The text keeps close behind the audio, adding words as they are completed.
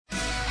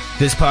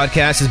This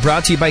podcast is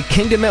brought to you by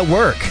Kingdom at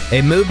Work,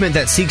 a movement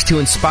that seeks to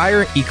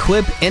inspire,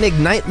 equip, and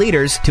ignite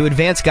leaders to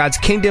advance God's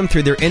kingdom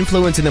through their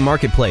influence in the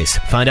marketplace.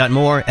 Find out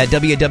more at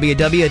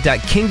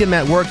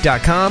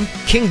www.kingdomatwork.com,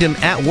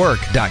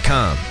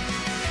 kingdomatwork.com.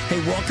 Hey,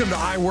 welcome to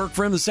I Work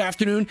For Him this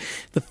afternoon,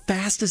 the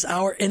fastest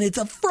hour, and it's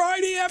a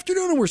Friday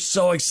afternoon, and we're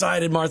so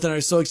excited. Martha and I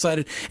are so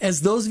excited.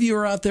 As those of you who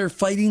are out there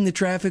fighting the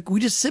traffic,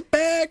 we just sit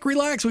back,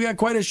 relax. We got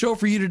quite a show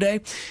for you today.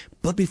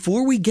 But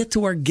before we get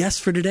to our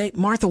guest for today,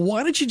 Martha,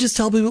 why don't you just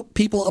tell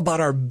people about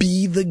our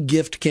Be the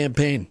Gift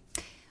campaign?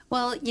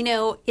 Well, you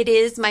know, it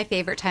is my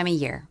favorite time of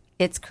year.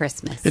 It's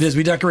Christmas. It is.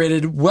 We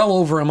decorated well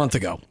over a month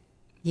ago.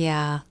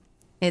 Yeah,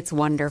 it's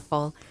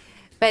wonderful.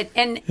 But,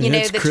 and you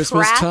It's know, the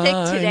Christmas traffic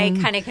time today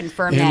kind of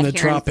confirmed in that the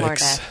here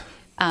tropics. in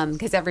Florida.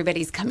 Because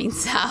everybody's coming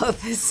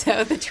south,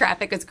 so the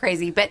traffic was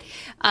crazy. But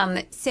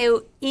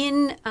so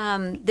in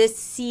this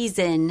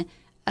season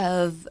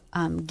of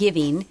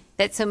giving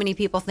that so many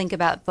people think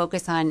about,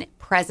 focus on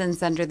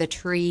presents under the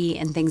tree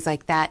and things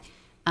like that,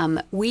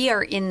 we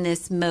are in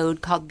this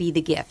mode called Be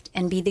the Gift.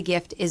 And Be the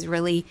Gift is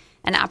really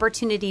an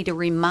opportunity to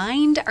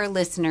remind our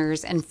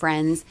listeners and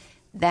friends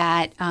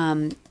that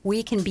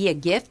we can be a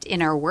gift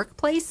in our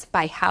workplace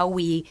by how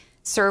we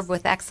serve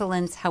with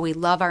excellence, how we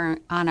love on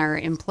our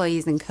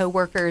employees and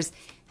coworkers,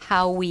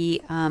 how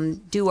we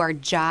do our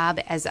job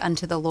as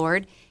unto the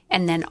Lord,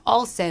 and then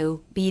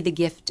also be the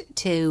gift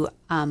to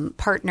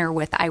partner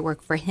with I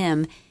Work For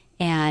Him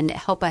and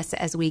help us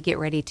as we get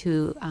ready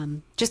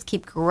to just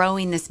keep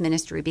growing this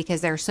ministry,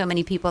 because there are so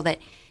many people that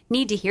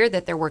need to hear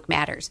that their work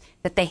matters,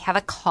 that they have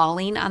a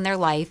calling on their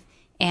life,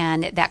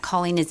 and that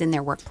calling is in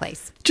their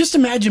workplace. Just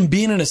imagine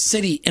being in a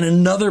city in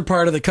another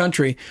part of the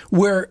country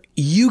where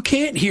you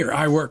can't hear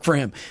I Work For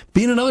Him.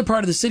 Being in another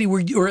part of the city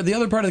or the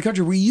other part of the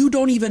country where you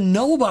don't even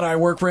know about I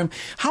Work For Him.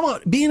 How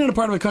about being in a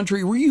part of the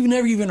country where you've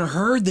never even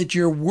heard that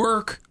your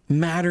work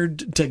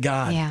mattered to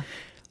God? Yeah.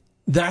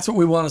 That's what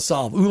we want to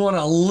solve. We want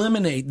to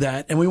eliminate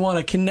that, and we want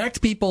to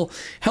connect people,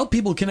 help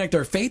people connect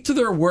our faith to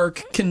their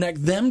work,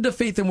 connect them to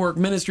Faith and Work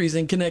Ministries,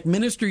 and connect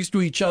ministries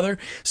to each other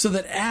so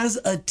that as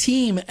a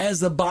team,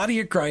 as the body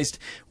of Christ,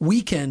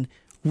 we can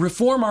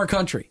reform our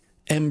country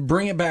and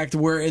bring it back to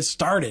where it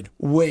started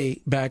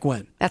way back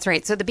when. That's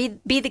right. So the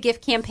Be the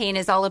Gift campaign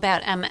is all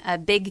about a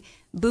big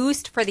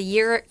boost for the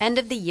year, end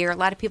of the year. A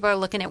lot of people are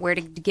looking at where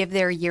to give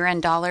their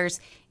year-end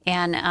dollars.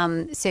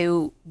 And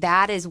so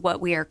that is what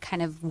we are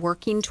kind of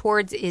working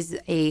towards, is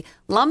a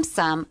lump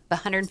sum of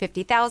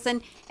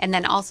 $150,000, and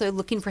then also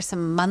looking for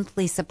some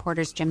monthly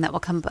supporters, Jim, that will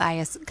come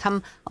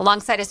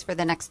alongside us for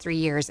the next 3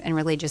 years and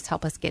really just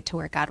help us get to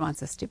where God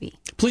wants us to be.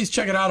 Please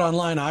check it out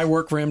online,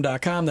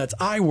 iworkforhim.com. That's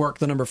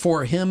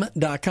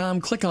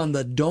iwork4him.com. Click on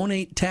the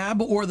donate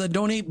tab or the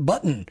donate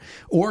button,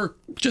 or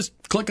just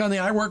click on the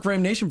I Work For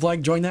Him Nation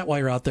flag. Join that while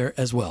you're out there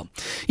as well.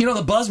 You know,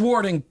 the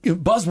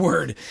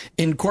buzzword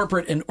in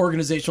corporate and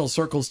organizational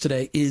circles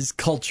today is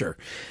culture.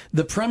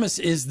 The premise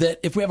is that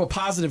if we have a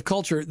positive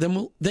culture,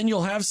 then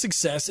you'll have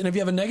success. And if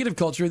you have a negative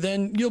culture,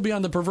 then you'll be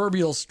on the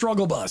proverbial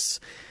struggle bus.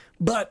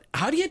 But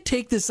how do you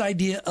take this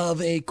idea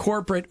of a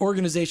corporate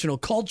organizational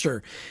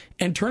culture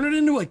and turn it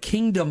into a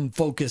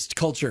kingdom-focused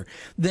culture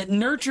that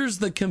nurtures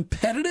the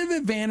competitive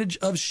advantage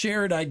of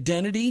shared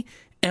identity,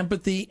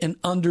 empathy, and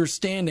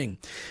understanding?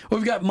 Well,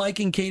 we've got Mike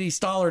and Katie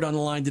Stallard on the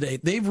line today.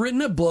 They've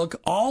written a book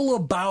all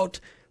about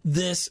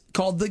this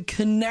called The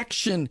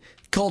Connection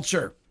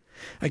Culture.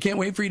 I can't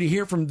wait for you to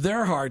hear from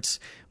their hearts.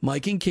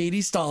 Mike and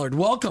Katie Stallard,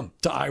 welcome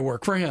to I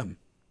Work For Him.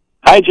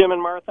 Hi, Jim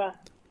and Martha.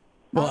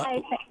 Well,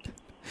 Hi.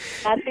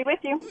 Glad to be with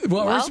you.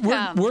 Well,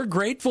 Welcome. we're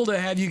grateful to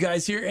have you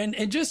guys here. And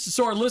just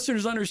so our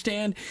listeners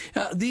understand,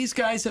 these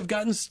guys have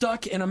gotten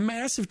stuck in a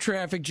massive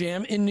traffic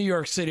jam in New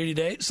York City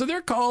today. So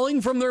they're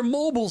calling from their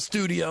mobile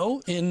studio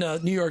in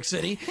New York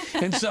City.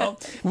 And so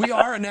we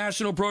are a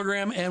national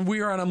program, and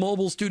we are on a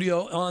mobile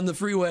studio on the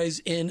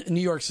freeways in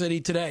New York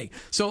City today.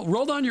 So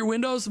roll down your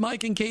windows,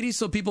 Mike and Katie,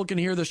 so people can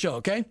hear the show,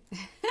 okay?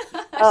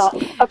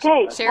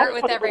 Okay. Share it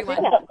with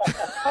everyone.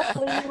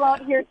 Hopefully you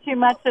won't hear too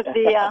much of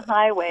the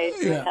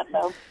highways. Yeah.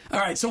 Though. All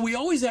right, so we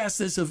always ask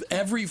this of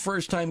every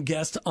first-time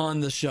guest on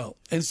the show.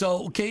 And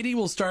so, Katie,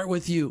 we'll start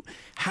with you.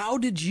 How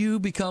did you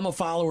become a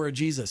follower of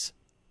Jesus?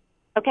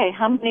 Okay,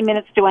 how many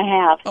minutes do I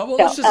have? Oh, well,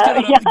 let's just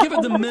give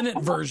it the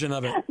minute version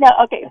of it. No,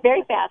 okay,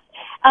 very fast.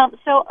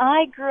 So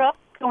I grew up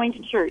going to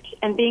church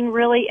and being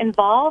really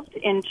involved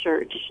in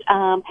church.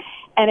 And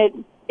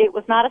it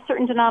was not a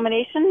certain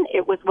denomination.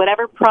 It was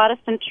whatever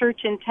Protestant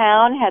church in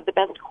town had the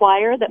best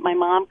choir that my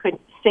mom could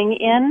sing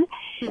in.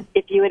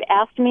 If you had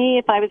asked me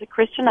if I was a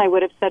Christian, I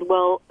would have said,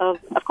 well, of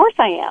course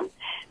I am.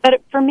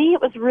 But for me,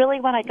 it was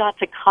really when I got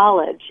to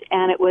college,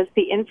 and it was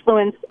the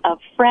influence of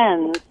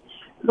friends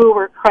who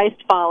were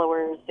Christ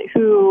followers,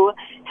 who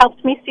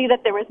helped me see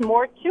that there was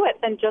more to it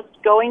than just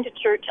going to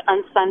church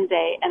on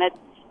Sunday and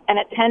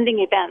attending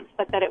events,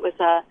 but that it was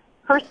a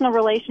personal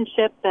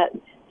relationship, that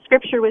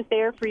Scripture was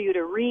there for you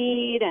to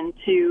read, and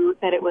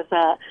that it was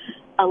a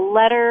a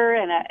letter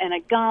and a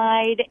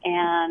guide,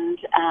 and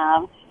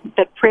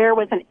that prayer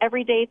was an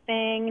everyday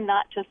thing,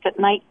 not just at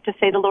night to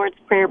say the Lord's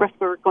Prayer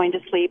before going to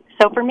sleep.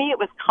 So for me, it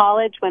was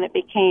college when it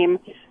became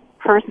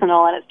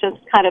personal, and it's just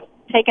kind of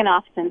taken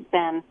off since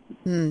then.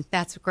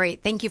 That's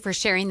great. Thank you for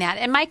sharing that.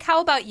 And Mike,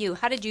 how about you?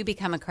 How did you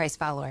become a Christ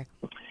follower?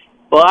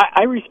 Well,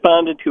 I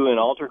responded to an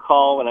altar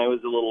call when I was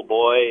a little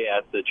boy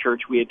at the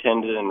church we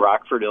attended in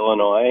Rockford,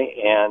 Illinois,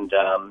 and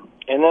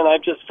then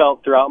I've just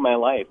felt throughout my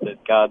life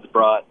that God's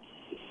brought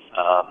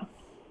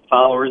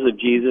followers of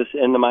Jesus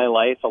into my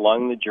life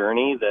along the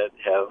journey that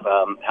have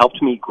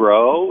helped me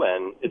grow,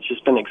 and it's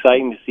just been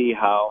exciting to see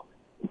how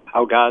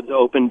God's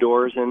opened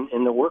doors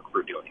in the work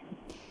we're doing.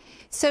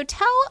 So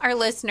tell our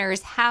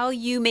listeners how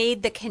you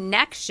made the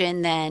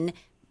connection then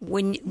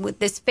when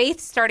this faith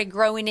started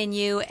growing in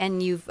you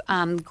and you've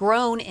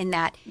grown in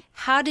that.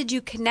 How did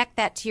you connect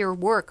that to your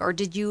work, or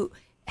did you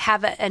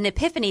have an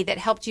epiphany that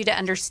helped you to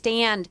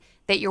understand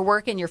that your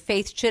work and your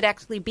faith should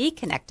actually be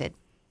connected?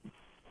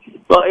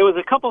 Well, it was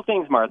a couple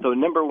things, Martha.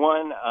 Number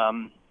one,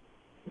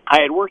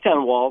 I had worked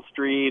on Wall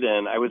Street,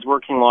 and I was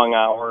working long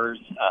hours.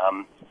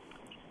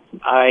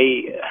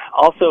 I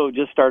also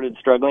just started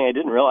struggling. I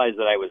didn't realize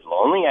that I was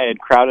lonely. I had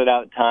crowded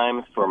out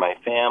time for my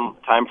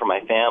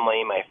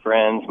family, my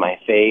friends, my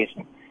faith.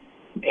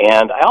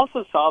 And I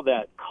also saw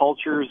that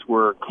cultures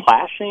were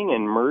clashing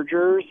and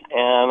mergers,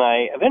 and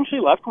I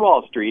eventually left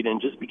Wall Street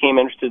and just became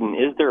interested in,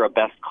 is there a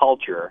best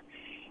culture?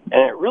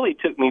 And it really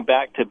took me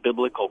back to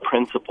biblical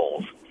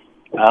principles.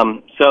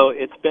 So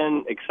it's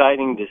been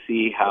exciting to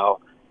see how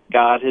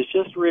God has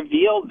just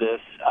revealed this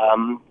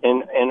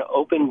and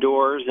opened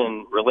doors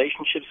and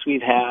relationships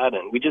we've had.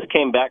 And we just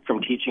came back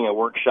from teaching a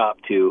workshop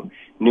to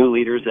new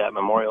leaders at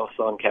Memorial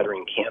Sloan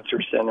Kettering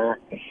Cancer Center.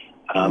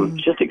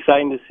 It's just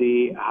exciting to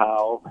see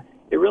how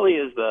it really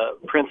is the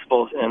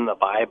principles in the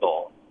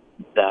Bible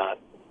that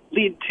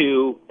lead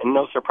to, and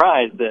no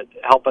surprise, that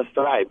help us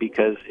thrive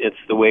because it's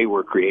the way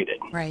we're created.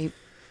 Right.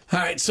 All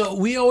right, so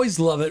we always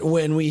love it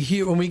when we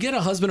get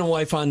a husband and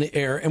wife on the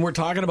air, and we're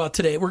talking about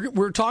today.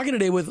 We're talking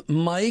today with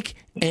Mike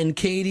and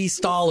Katie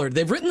Stallard.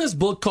 They've written this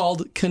book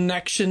called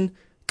Connection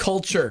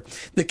Culture: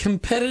 The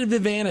Competitive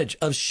Advantage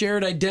of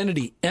Shared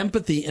Identity,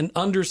 Empathy, and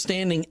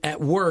Understanding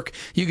at Work.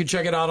 You can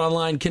check it out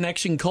online,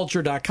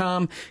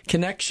 connectionculture.com,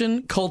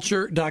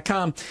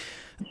 connectionculture.com.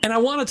 And I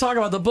want to talk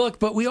about the book,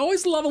 but we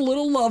always love a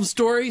little love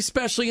story,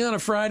 especially on a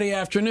Friday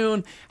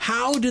afternoon.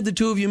 How did the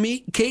two of you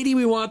meet? Katie,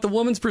 we want the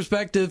woman's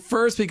perspective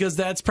first because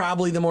that's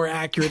probably the more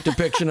accurate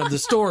depiction of the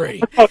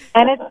story. Okay,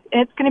 and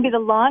it's going to be the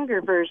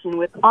longer version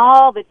with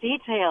all the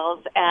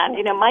details. And,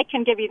 Mike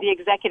can give you the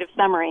executive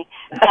summary,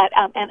 but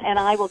and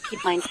I will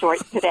keep mine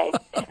short today.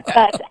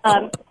 But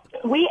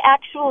we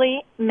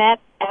actually met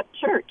at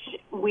church.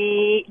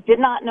 We did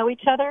not know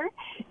each other.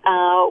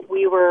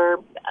 We were,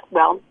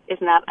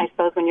 isn't that, I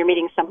suppose, when you're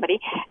meeting somebody?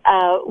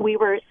 We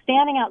were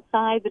standing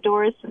outside the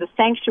doors to the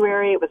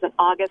sanctuary. It was an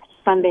August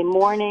Sunday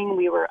morning.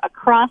 We were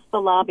across the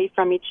lobby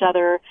from each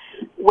other,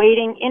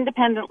 waiting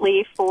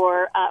independently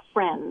for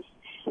friends.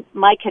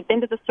 Mike had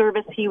been to the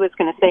service. He was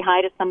going to say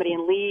hi to somebody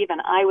and leave,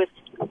 and I was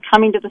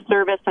coming to the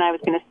service, and I was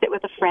going to sit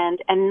with a friend,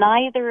 and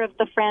neither of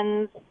the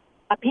friends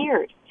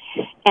appeared.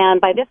 And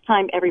by this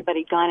time, everybody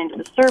had gone into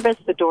the service,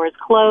 the doors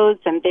closed,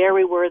 and there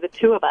we were, the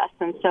two of us.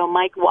 And so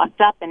Mike walked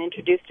up and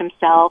introduced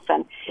himself,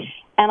 and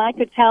I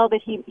could tell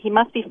that he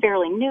must be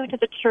fairly new to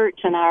the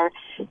church, and our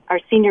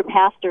senior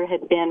pastor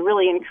had been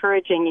really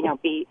encouraging,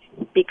 be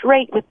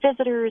great with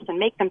visitors and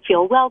make them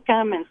feel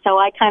welcome. And so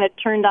I kind of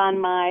turned on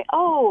my,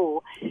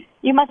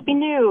 you must be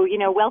new,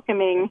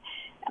 welcoming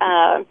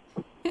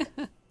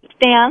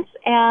stance,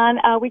 and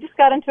we just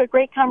got into a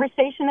great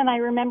conversation, and I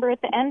remember at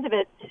the end of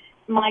it,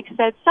 Mike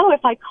said, so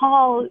if I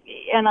call,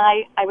 and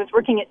I was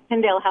working at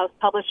Tyndale House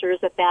Publishers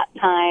at that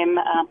time,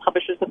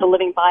 publishers of the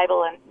Living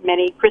Bible and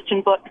many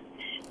Christian books.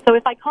 So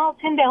if I call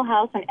Tyndale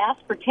House and ask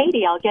for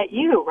Katie, I'll get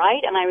you,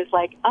 right? And I was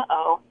like,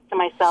 to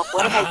myself,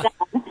 what have I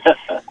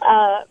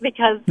done?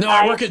 Because no,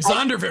 I work at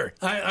Zondervan.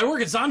 I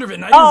work at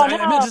Zondervan.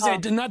 I meant to say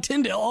not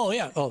Tyndale. Oh,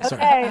 yeah. Oh,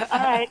 sorry. Okay, all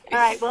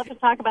right. We'll have to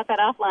talk about that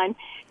offline.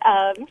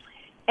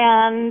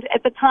 And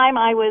at the time,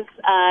 I was,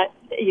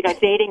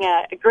 dating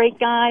a great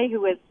guy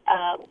who was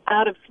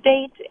out of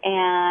state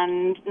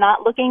and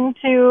not looking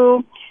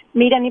to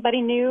meet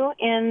anybody new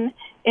in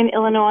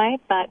Illinois.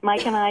 But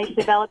Mike and I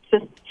developed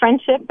this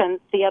friendship, and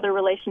the other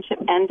relationship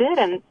ended.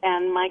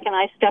 And Mike and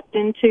I stepped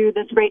into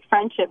this great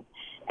friendship,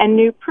 and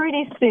knew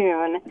pretty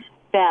soon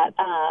that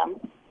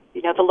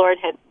the Lord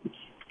had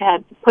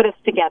put us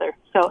together.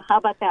 So how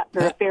about that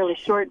for a fairly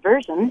short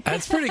version?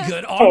 That's pretty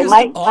good.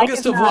 Mike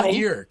August of nodding. what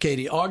year,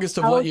 Katie? August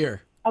of what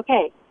year?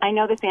 Okay, I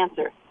know this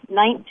answer.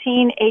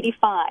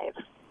 1985.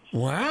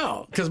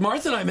 Wow. Because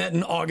Martha and I met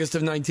in August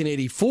of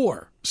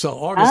 1984. So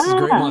August is a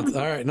great month.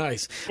 All right,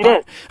 nice. It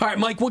is. All right,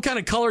 Mike, what kind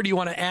of color do you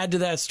want to add to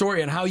that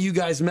story and how you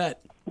guys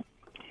met?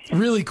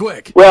 Really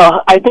quick.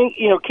 Well, I think,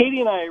 Katie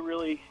and I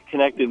really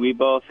connected. We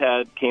both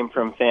came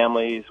from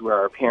families where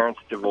our parents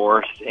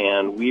divorced,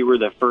 and we were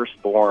the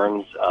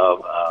firstborn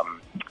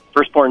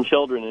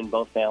children in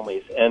both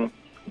families. And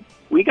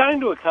we got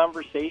into a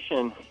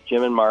conversation,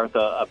 Jim and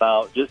Martha,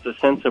 about just a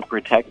sense of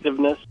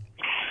protectiveness.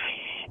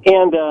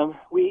 And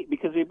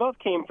because we both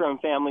came from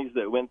families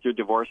that went through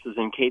divorces,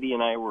 and Katie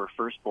and I were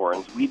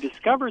firstborns, we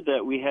discovered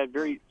that we had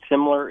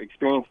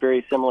experienced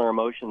very similar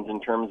emotions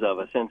in terms of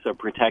a sense of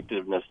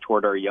protectiveness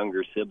toward our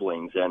younger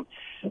siblings. And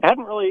I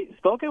hadn't really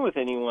spoken with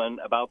anyone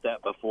about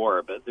that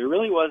before, but there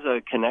really was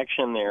a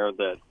connection there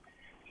that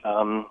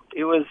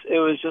it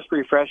was just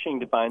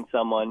refreshing to find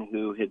someone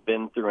who had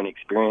been through an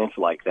experience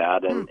like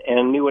that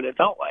and knew what it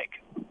felt like.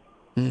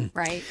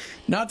 Right.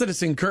 Not that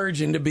it's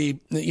encouraging to be,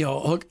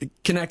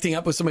 connecting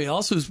up with somebody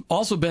else who's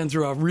also been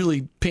through a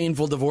really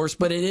painful divorce,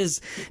 but it is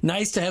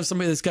nice to have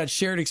somebody that's got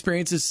shared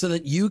experiences so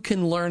that you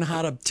can learn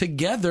how to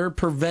together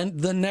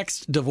prevent the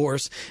next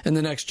divorce and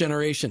the next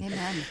generation.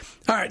 Amen.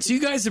 All right. So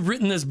you guys have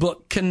written this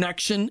book,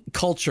 Connection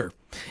Culture,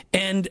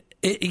 and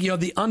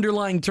the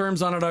underlying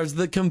terms on it are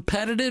the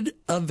competitive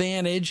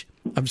advantage.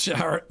 I'm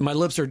sorry, my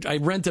lips are, I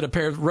rented a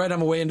pair right on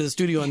my way into the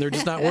studio and they're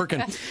just not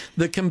working.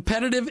 The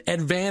competitive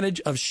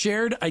advantage of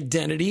shared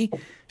identity,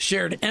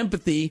 shared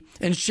empathy,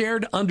 and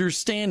shared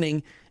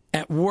understanding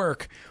at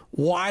work.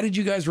 Why did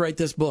you guys write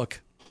this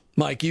book?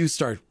 Mike, you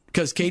start.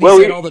 Because Katie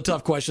said all the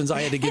tough questions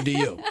I had to give to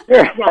you.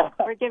 Yeah,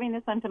 we're giving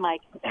this one to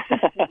Mike.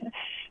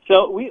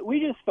 So we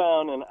just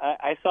found, and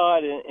I saw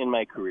it in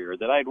my career,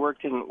 that I'd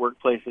worked in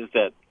workplaces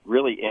that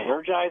really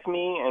energized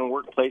me and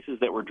workplaces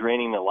that were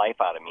draining the life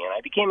out of me. And I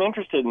became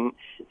interested in,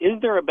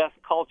 is there a best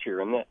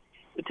culture? And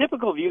the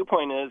typical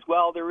viewpoint is,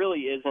 well, there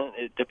really isn't.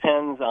 It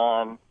depends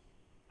on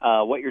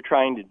what you're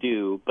trying to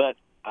do. But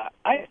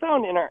I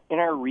found in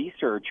our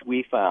research,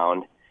 we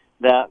found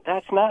that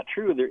that's not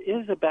true. There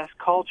is a best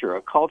culture,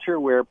 a culture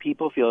where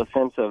people feel a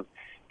sense of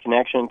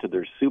connection to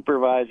their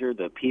supervisor,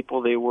 the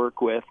people they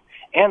work with,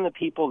 and the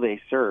people they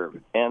serve.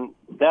 And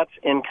that's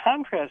in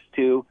contrast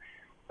to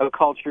a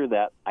culture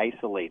that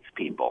isolates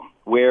people,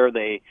 where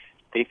they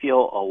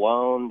feel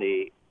alone,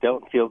 they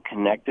don't feel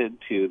connected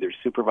to their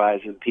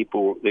supervisor, the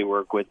people they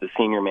work with, the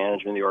senior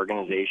management of the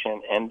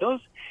organization. And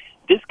those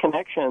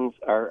disconnections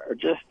are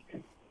just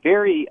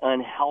very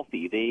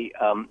unhealthy. They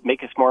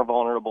make us more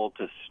vulnerable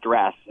to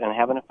stress and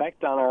have an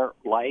effect on our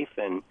life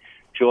and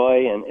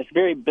joy. And it's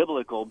very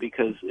biblical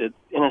because it,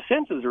 in a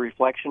sense, is a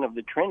reflection of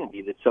the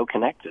Trinity that's so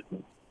connected.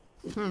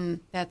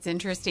 That's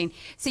interesting.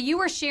 So you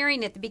were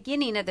sharing at the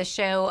beginning of the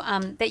show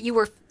that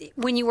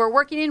when you were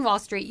working in Wall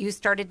Street, you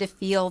started to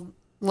feel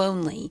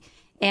lonely.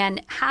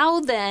 And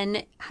how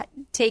then,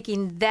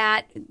 taking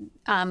that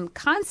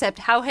concept,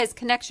 how has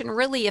connection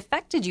really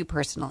affected you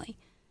personally?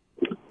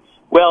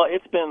 Well,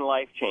 it's been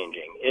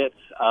life-changing. It's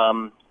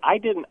I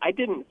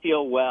didn't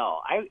feel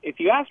well.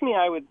 If you asked me,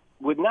 I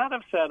would not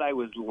have said I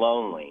was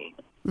lonely.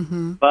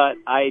 Mm-hmm. But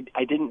I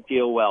didn't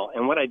feel well.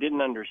 And what I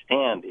didn't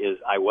understand is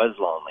I was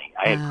lonely.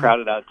 I had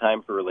crowded out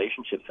time for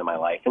relationships in my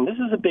life. And this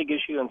is a big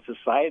issue in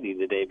society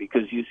today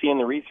because you see in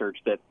the research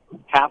that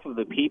half of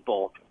the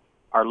people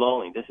are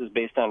lonely. This is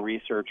based on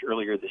research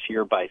earlier this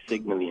year by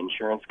Cigna, the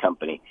insurance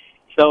company.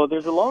 So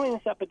there's a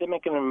loneliness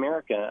epidemic in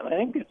America. And I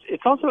think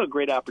it's also a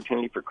great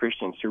opportunity for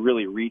Christians to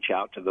really reach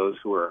out to those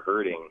who are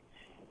hurting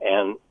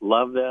and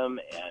love them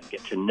and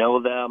get to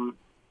know them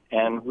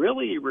and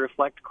really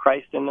reflect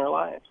Christ in their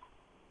lives.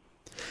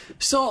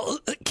 So,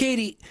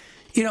 Katie,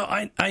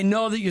 I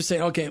know that you say,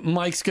 okay,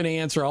 Mike's going to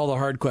answer all the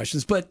hard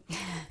questions, but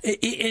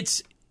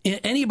it's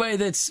anybody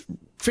that's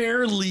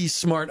fairly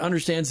smart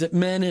understands that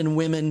men and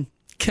women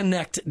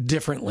connect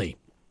differently.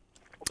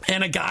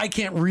 And a guy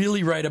can't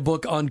really write a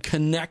book on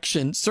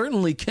connection,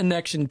 certainly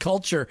connection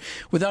culture,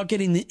 without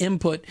getting the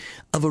input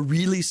of a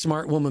really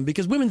smart woman.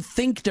 Because women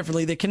think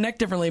differently. They connect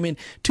differently. I mean,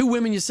 two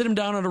women, you sit them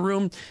down in a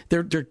room,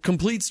 they're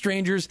complete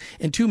strangers.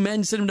 And two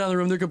men, sit them down in the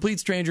room, they're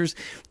complete strangers.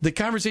 The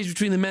conversation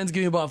between the men's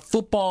going to be about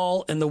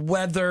football and the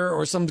weather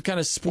or some kind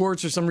of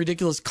sports or some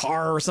ridiculous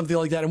car or something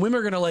like that. And women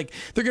are going to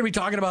they're going to be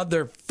talking about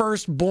their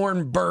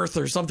firstborn birth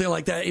or something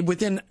like that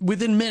within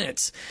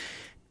minutes.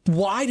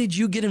 Why did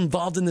you get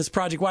involved in this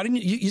project? Why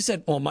didn't you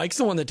said, well, Mike's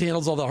the one that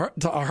handles all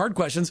the hard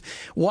questions.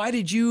 Why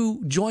did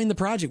you join the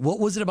project? What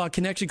was it about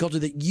connection culture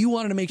that you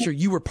wanted to make sure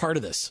you were part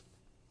of this?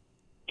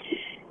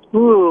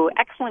 Ooh,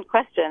 excellent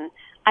question.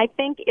 I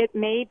think it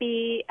may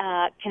be,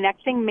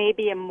 connecting may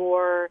be a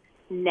more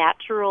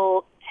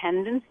natural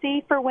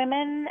tendency for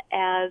women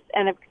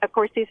and of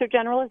course these are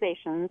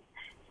generalizations,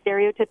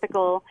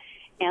 stereotypical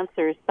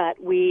answers,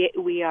 but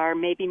we are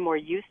maybe more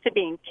used to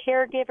being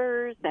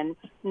caregivers and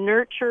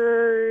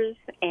nurturers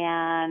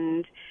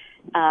and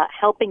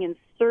helping and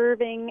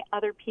serving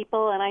other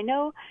people. And I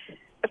know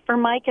for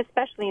Mike,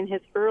 especially in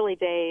his early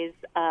days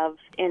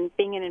in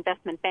being in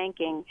investment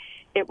banking,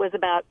 it was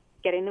about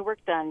getting the work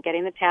done,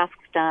 getting the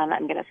tasks done.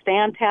 I'm going to stay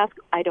on task.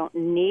 I don't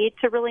need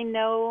to really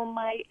know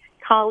my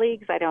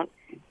colleagues.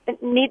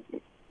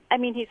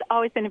 He's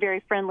always been a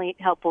very friendly,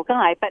 helpful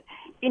guy, but,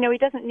 he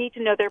doesn't need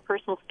to know their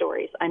personal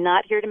stories. I'm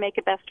not here to make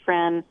a best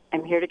friend.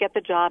 I'm here to get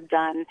the job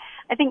done.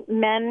 I think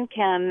men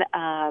can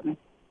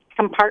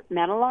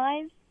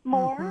compartmentalize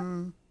more.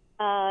 Mm-hmm.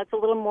 It's a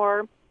little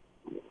more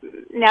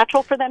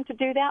natural for them to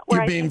do that?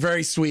 You're being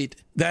very sweet.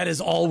 That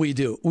is all we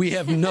do. We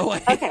have no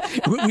idea.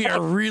 Okay. We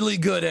are really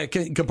good at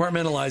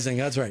compartmentalizing.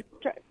 That's right.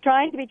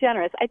 Trying to be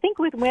generous. I think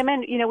with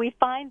women, we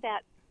find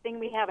that thing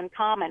we have in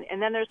common,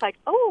 and then there's like,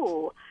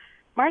 oh,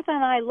 Martha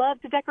and I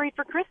love to decorate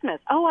for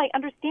Christmas. Oh, I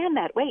understand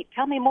that. Wait,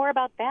 tell me more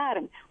about that.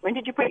 And when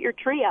did you put your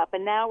tree up?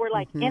 And now we're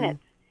like in it,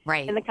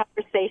 right, in the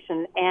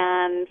conversation.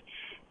 And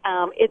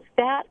it's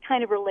that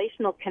kind of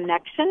relational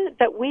connection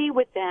that we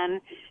would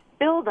then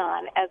build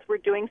on as we're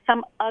doing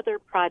some other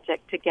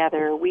project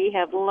together. We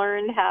have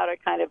learned how to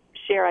kind of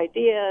share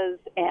ideas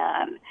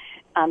and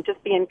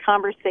just be in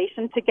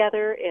conversation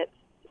together.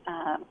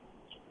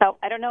 So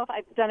I don't know if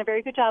I've done a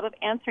very good job of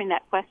answering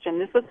that question.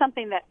 This was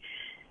something that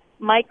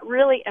Mike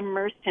really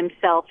immersed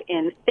himself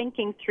in,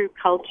 thinking through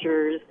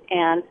cultures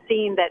and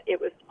seeing that it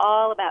was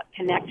all about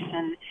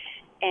connection,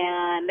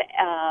 and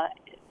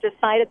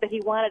decided that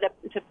he wanted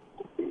to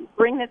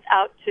bring this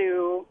out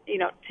to,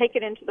 take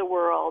it into the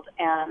world,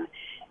 and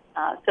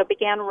so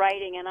began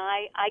writing. And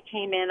I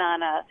came in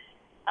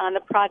on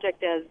the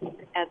project as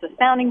a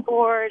sounding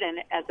board and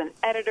as an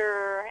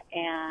editor,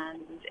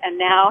 and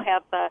now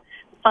have the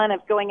fun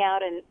of going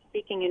out and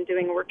speaking and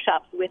doing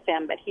workshops with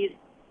them. But he's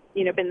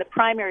been the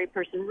primary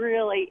person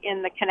really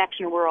in the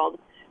connection world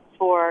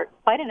for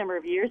quite a number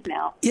of years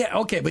now. Yeah,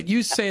 okay, but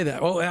you say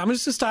that. Well, I'm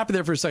just going to stop you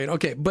there for a second.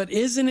 Okay, but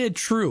isn't it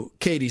true,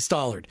 Katie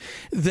Stallard,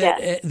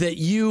 that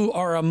you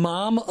are a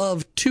mom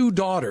of two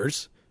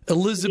daughters,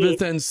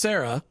 Elizabeth and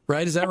Sarah,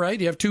 right? Is that right?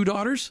 You have two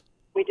daughters?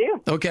 We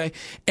do. Okay,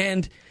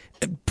 and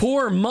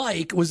poor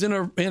Mike was in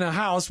a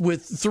house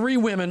with three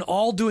women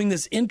all doing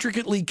this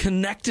intricately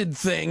connected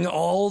thing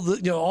all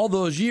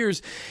those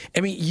years.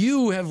 I mean,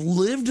 you have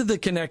lived the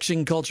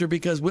connection culture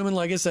because women,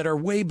 like I said, are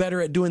way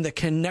better at doing the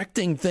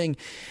connecting thing.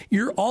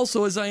 You're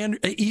also, so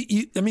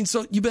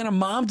you've been a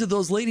mom to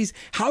those ladies.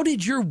 How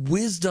did your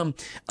wisdom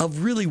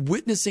of really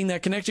witnessing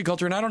that connection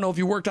culture, and I don't know if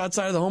you worked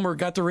outside of the home or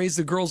got to raise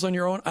the girls on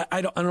your own.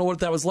 I don't know what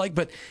that was like,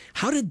 but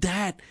how did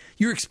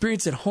your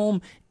experience at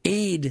home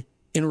aid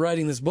in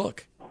writing this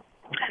book?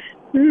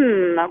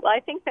 Well, I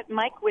think that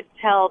Mike would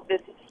tell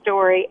this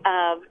story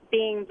of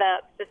being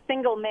the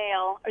single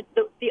male, or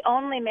the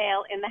only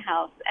male in the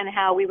house, and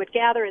how we would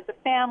gather as a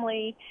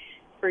family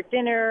for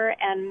dinner.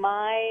 And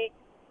my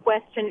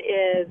question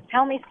is,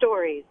 tell me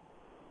stories.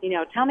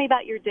 Tell me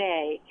about your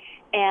day.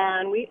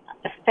 And we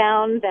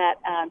found that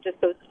just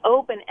those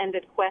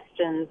open-ended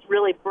questions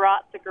really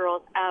brought the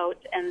girls out.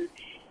 And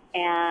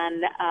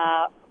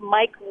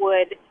Mike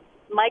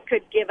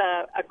could give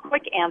a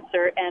quick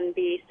answer and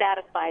be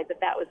satisfied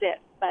that was it.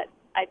 But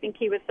I think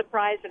he was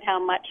surprised at how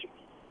much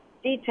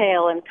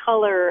detail and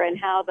color and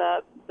how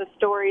the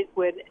stories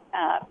would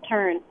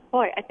turn.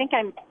 Boy, I think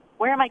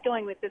where am I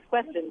going with this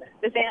question?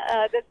 This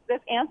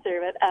answer?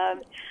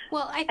 But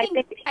well,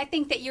 I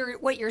think that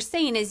what you're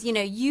saying is,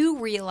 you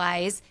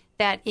realize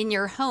that in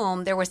your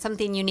home there was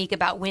something unique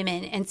about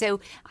women, and so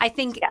I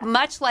think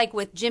much like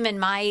with Jim and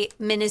my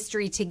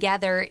ministry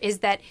together, is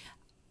that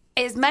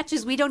as much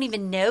as we don't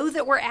even know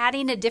that we're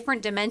adding a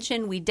different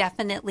dimension, we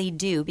definitely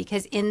do,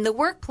 because in the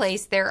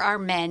workplace there are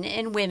men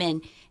and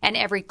women, and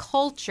every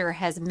culture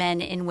has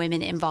men and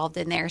women involved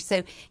in there.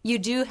 So you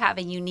do have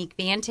a unique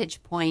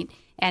vantage point,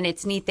 and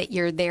it's neat that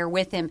you're there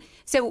with him.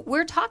 So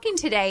we're talking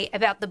today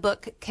about the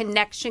book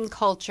Connection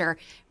Culture,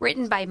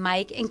 written by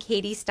Mike and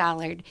Katie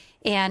Stallard.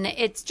 And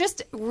it's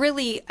just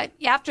really,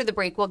 after the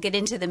break, we'll get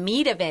into the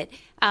meat of it.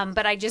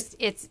 But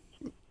it's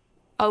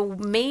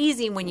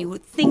amazing when you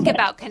think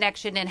about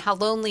connection and how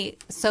lonely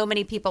so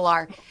many people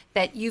are,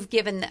 that you've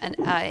given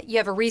you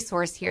have a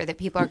resource here that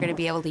people are going to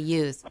be able to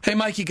use. Hey,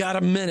 Mike, you got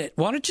a minute.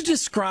 Why don't you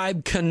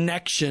describe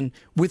connection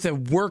with a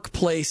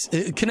workplace,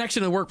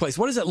 connection in the workplace?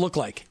 What does it look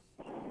like?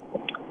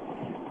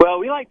 Well,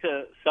 we like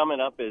to sum it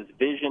up as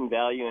vision,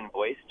 value, and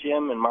voice,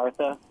 Jim and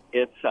Martha.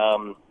 It's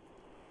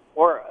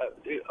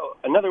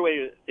another way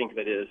to think of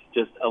it is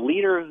just a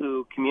leader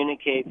who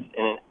communicates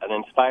an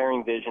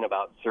inspiring vision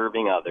about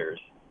serving others,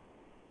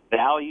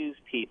 values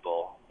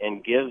people,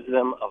 and gives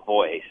them a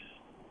voice,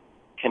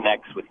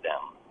 connects with them.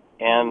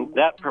 And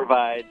that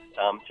provides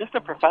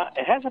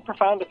it has a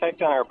profound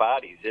effect on our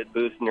bodies. It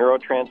boosts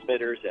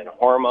neurotransmitters and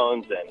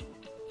hormones and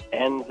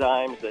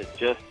enzymes that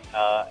just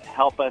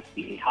help us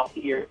be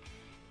healthier.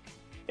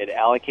 It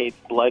allocates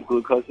blood,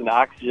 glucose, and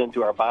oxygen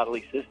to our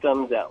bodily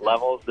systems at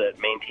levels that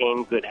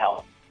maintain good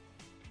health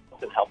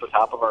and help us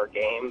top of our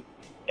game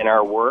in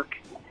our work.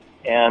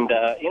 And,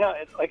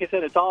 like I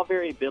said, it's all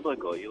very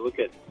biblical. You look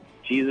at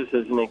Jesus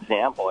as an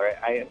example.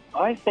 I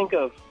always think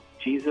of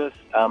Jesus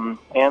and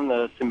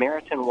the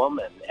Samaritan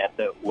woman at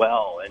the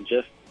well, and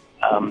just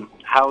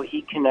how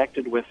he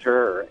connected with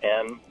her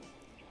and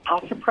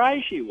how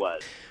surprised she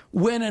was.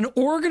 When an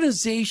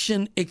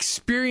organization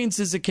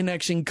experiences a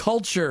connection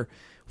culture,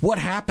 what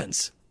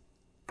happens?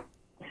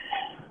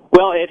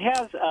 Well, it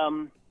has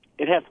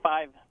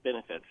 5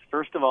 benefits.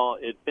 First of all,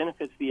 it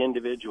benefits the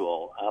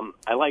individual.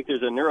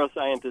 There's a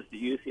neuroscientist at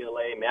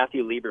UCLA,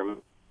 Matthew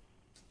Lieberman.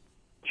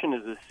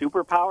 Is a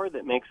superpower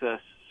that makes us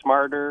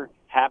smarter,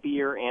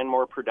 happier, and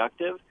more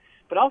productive,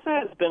 but also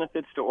has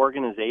benefits to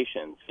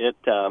organizations. It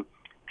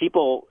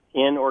people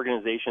in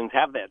organizations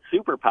have that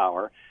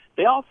superpower,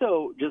 they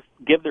also just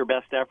give their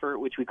best effort,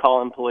 which we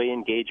call employee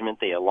engagement.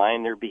 They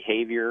align their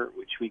behavior,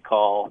 which we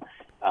call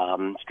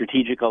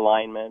strategic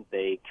alignment.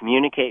 They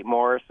communicate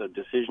more, so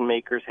decision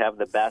makers have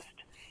the best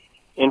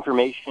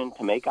information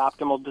to make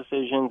optimal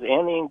decisions,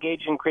 and they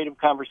engage in creative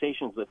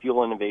conversations that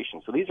fuel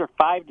innovation. So these are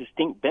 5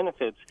 distinct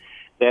benefits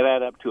that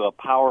add up to a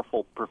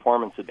powerful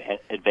performance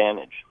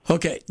advantage.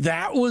 Okay,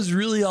 that was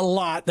really a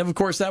lot. Of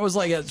course, that was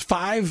like a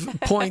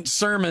 5-point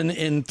sermon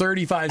in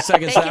 35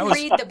 seconds. They can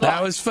read the book.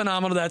 That was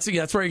phenomenal. That's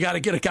where you got to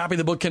get a copy of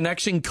the book,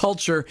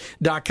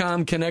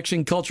 connectionculture.com,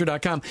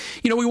 connectionculture.com.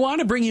 We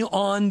want to bring you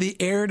on the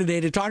air today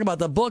to talk about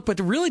the book, but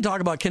to really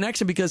talk about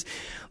connection, because,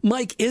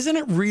 Mike, isn't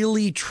it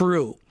really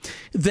true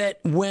that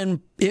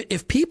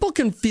if people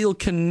can feel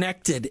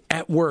connected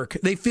at work,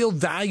 they feel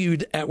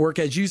valued at work,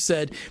 as you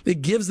said,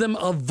 it gives them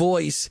a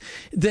voice,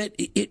 that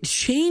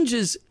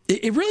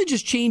it really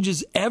just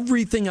changes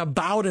everything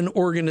about an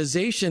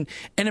organization,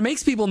 and it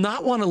makes people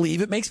not want to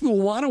leave. It makes people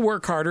want to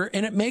work harder,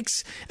 and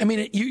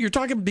you're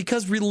talking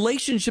because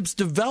relationships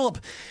develop.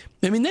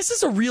 This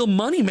is a real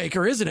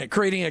moneymaker, isn't it?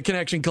 Creating a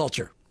connection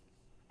culture.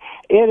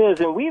 It is,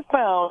 and we've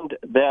found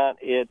that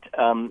it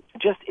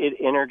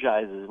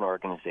energizes an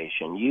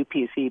organization. You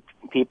see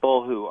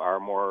people who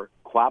are more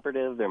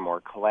cooperative, they're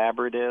more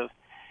collaborative.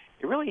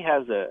 It really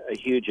has a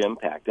huge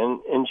impact.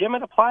 And Jim,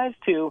 it applies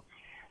to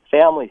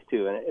families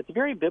too, and it's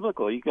very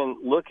biblical. You can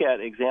look at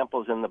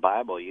examples in the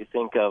Bible. You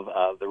think of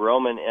the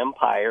Roman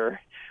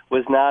Empire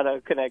was not a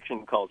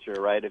connection culture,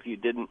 right? If you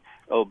didn't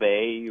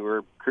obey, you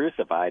were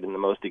crucified in the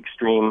most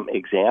extreme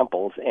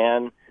examples.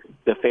 And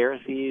the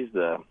Pharisees,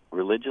 the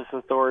religious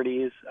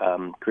authorities,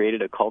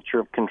 created a culture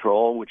of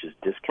control, which is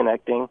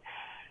disconnecting.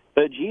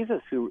 But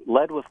Jesus, who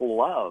led with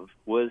love,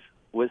 was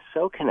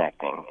so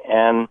connecting,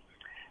 and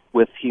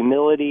with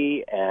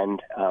humility,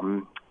 and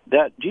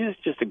that Jesus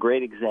is just a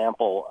great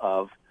example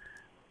of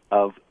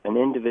an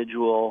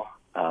individual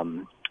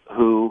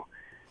who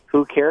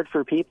cared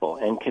for people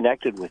and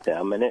connected with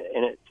them. And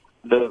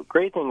the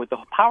great thing with the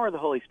power of the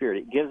Holy Spirit,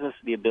 it gives us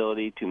the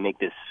ability to make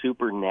this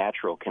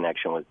supernatural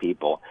connection with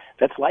people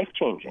that's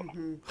life-changing.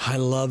 Mm-hmm. I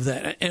love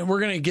that. And we're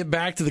going to get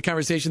back to the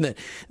conversation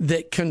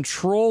that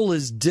control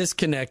is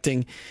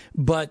disconnecting,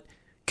 but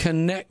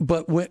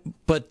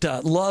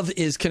love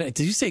is connected.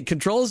 Did you say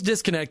control is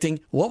disconnecting?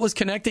 What was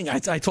connecting? I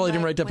totally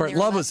didn't write that part.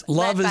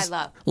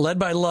 Led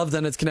by love,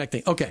 then it's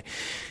connecting. Okay.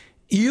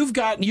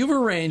 You've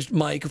arranged,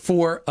 Mike,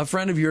 for a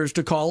friend of yours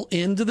to call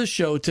into the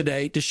show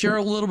today to share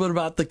a little bit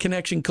about the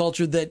connection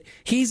culture that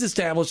he's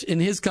established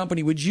in his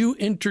company. Would you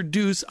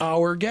introduce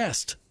our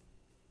guest?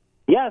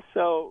 Yes.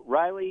 So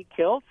Riley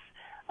Kiltz.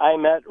 I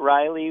met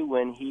Riley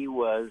when he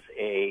was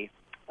he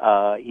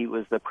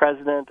was the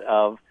president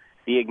of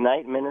the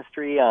Ignite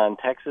Ministry on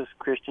Texas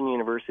Christian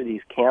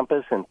University's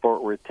campus in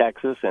Fort Worth,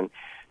 Texas, and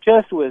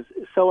just was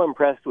so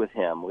impressed with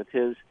him, with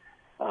his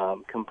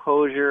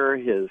composure,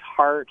 his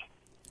heart,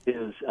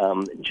 his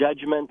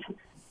judgment,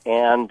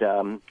 and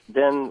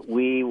then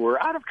we were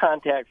out of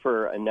contact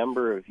for a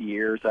number of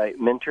years. I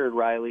mentored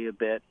Riley a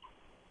bit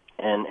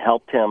and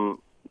helped him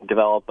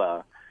develop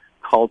a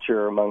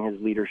culture among his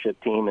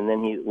leadership team, and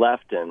then he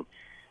left and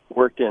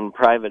worked in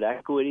private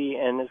equity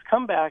and has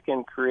come back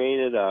and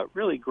created a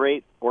really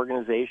great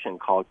organization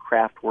called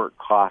Craftwork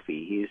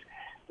Coffee. He's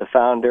the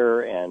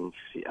founder and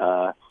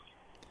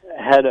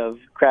head of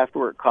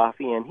Craftwork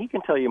Coffee, and he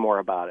can tell you more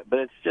about it. But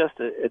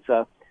it's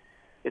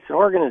an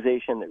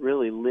organization that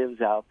really lives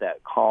out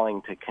that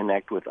calling to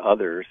connect with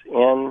others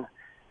in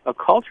a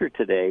culture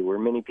today where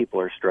many people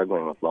are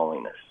struggling with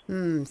loneliness.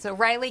 So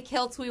Riley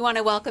Kiltz, we want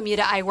to welcome you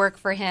to I Work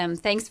for Him.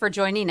 Thanks for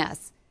joining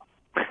us.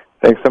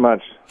 Thanks so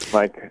much,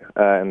 Mike,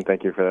 and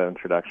thank you for the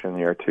introduction.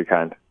 You're too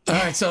kind. All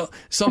right, so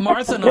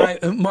Martha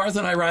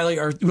and I, Riley,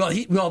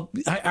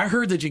 I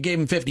heard that you gave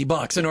him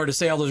 $50 in order to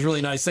say all those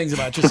really nice things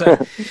about you. So,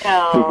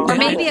 No. Or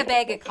maybe a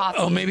bag of coffee.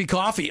 Oh, maybe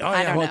coffee. Oh,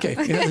 I yeah, don't know. okay.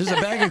 There's a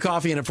bag of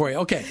coffee in it for you.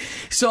 Okay,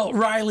 so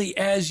Riley,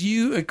 as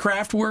you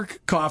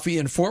Craftwork Coffee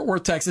in Fort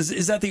Worth, Texas,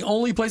 is that the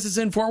only place it's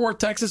in Fort Worth,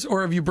 Texas,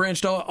 or have you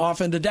branched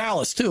off into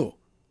Dallas too?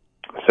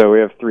 So we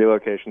have 3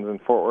 locations in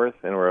Fort Worth,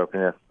 and we're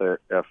opening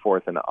a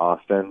 4th in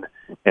Austin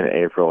in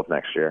April of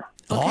next year.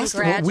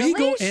 Austin. Well, we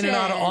go in and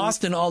out of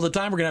Austin all the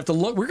time. We're going to have to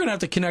look. We're going to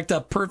have to connect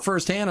up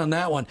firsthand on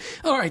that one.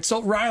 All right.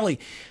 So Riley,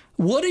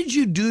 what did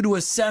you do to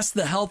assess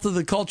the health of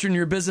the culture in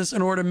your business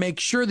in order to make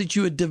sure that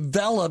you had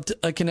developed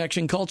a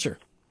connection culture?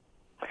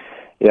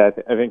 Yeah,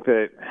 I think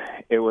that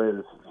it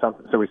was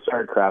something. So we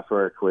started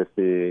Craftwork with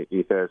the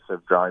ethos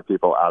of drawing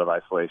people out of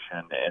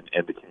isolation and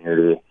into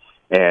community.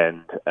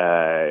 And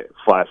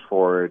flash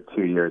forward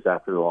 2 years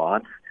after the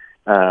launch,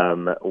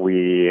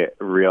 we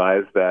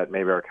realized that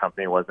maybe our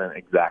company wasn't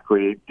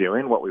exactly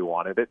doing what we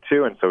wanted it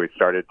to, and so we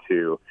started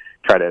to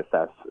try to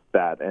assess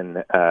that.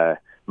 And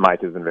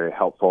Mike has been very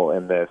helpful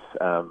in this,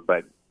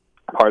 but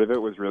part of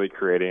it was really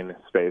creating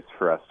space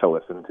for us to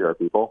listen to our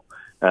people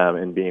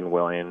and being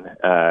willing,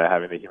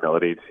 having the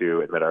humility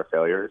to admit our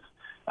failures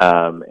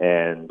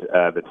and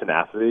the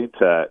tenacity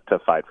to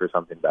fight for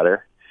something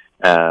better.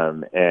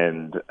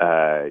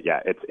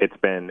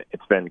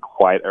 It's been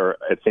quite, or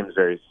it seems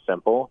very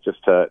simple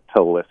just to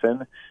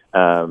listen.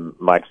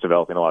 Mike's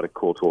developing a lot of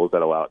cool tools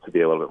that allow it to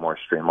be a little bit more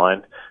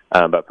streamlined.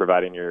 But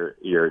providing your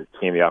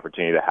team the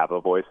opportunity to have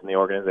a voice in the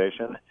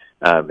organization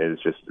has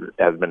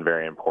been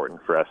very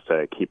important for us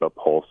to keep a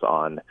pulse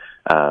on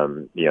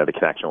the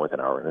connection within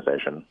our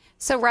organization.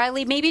 So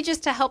Riley, maybe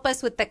just to help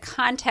us with the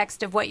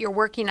context of what you're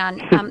working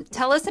on,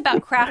 tell us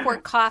about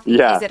Craftwork Coffee.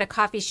 Yeah. Is it a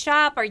coffee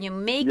shop? Are you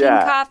making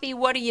coffee?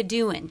 What are you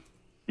doing?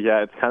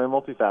 Yeah, it's kind of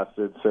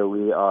multifaceted. So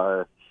we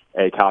are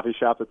a coffee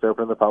shop that's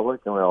open to the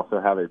public, and we also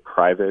have a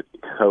private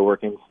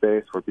co-working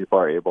space where people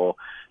are able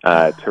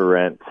to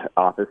rent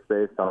office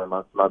space on a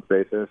month-to-month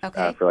basis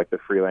for like the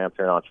freelancer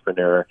and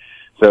entrepreneur.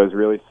 So it was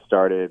really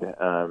started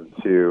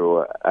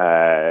to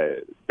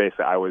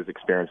basically I was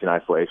experiencing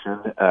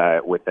isolation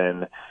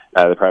within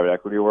the private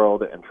equity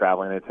world and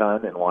traveling a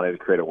ton and wanted to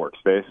create a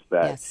workspace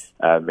that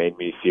made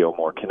me feel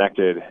more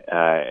connected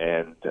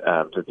and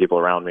to people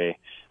around me.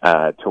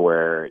 To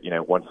where,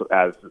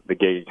 as the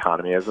gig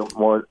economy has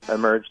more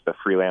emerged, the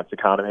freelance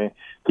economy,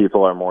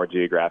 people are more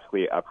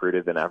geographically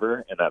uprooted than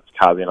ever, and that's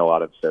causing a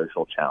lot of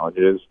social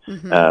challenges.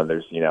 Mm-hmm.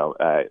 There's,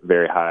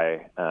 very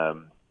high,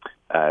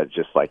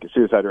 just like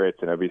suicide rates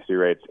and obesity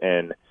rates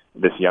in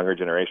this younger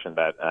generation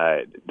that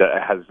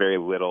has very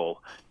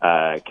little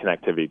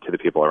connectivity to the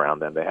people around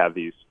them. They have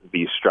these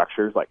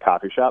structures like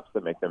coffee shops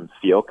that make them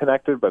feel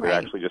connected, but they're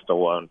actually just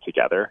alone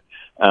together.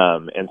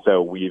 And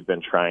so we've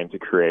been trying to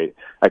create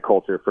a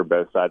culture for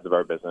both sides of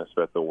our business,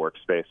 both the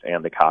workspace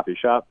and the coffee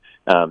shop,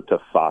 to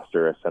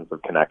foster a sense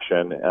of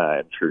connection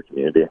and true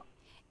community.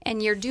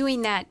 And you're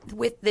doing that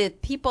with the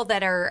people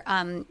that are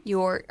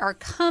are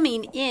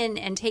coming in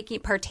and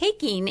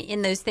partaking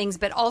in those things,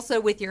 but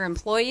also with your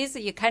employees. So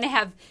you kind of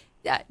have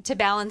to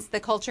balance the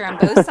culture on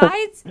both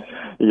sides.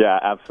 Yeah,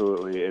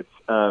 absolutely. It's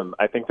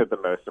I think that the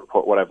most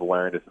important, what I've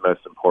learned is the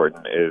most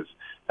important is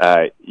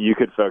you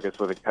could focus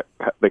with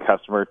the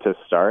customer to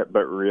start,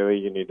 but really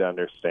you need to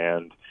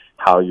understand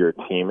how your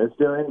team is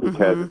doing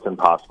because it's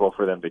impossible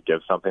for them to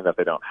give something that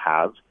they don't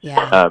have.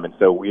 Yeah. And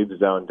so we've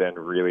zoned in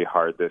really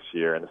hard this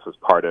year, and this was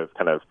part of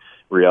kind of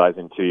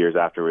realizing 2 years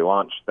after we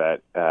launched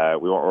that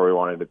we weren't where we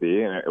wanted to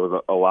be, and it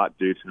was a lot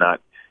due to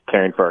not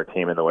caring for our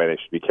team in the way they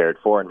should be cared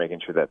for and making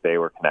sure that they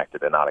were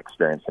connected and not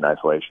experiencing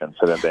isolation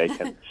so that they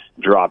can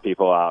draw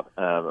people out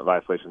of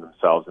isolation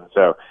themselves. And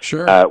so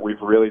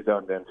we've really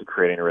zoned into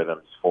creating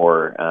rhythms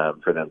for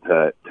them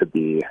to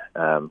be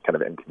kind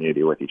of in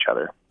community with each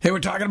other. Hey, we're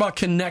talking about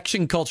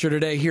connection culture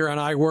today here on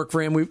I Work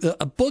for Him.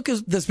 A book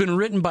that's been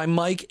written by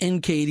Mike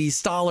and Katie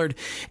Stallard,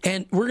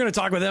 and we're going to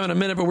talk with them in a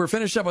minute, but we're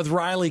finished up with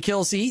Riley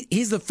Kelsey.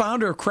 He's the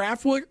founder of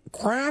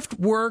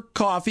Craftwork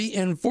Coffee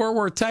in Fort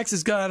Worth,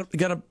 Texas. Got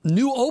a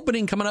new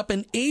opening coming up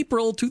in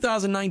April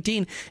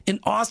 2019 in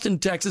Austin,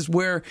 Texas,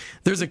 where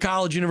there's a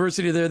college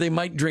university there. They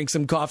might drink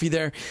some coffee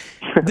there.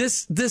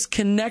 This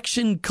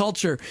connection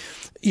culture,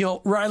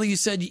 Riley, you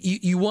said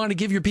you want to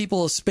give your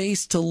people a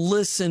space to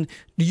listen.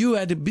 You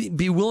had to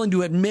be willing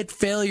to admit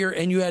failure,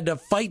 and you had to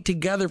fight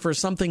together for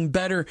something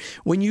better.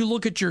 When you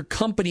look at your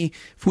company,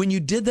 when you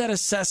did that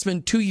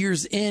assessment 2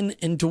 years in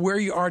and to where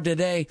you are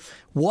today,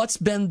 what's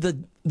been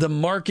the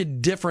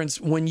market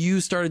difference when you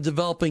started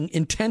developing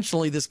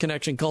intentionally this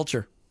connection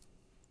culture?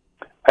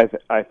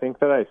 I think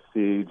that I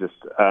see just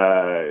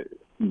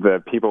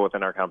the people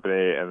within our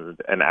company and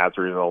as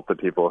a result, the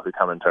people who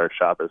come into our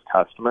shop as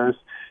customers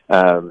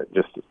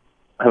just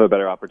have a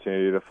better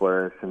opportunity to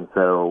flourish. And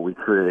so we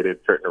created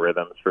certain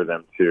rhythms for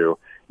them to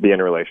be in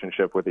a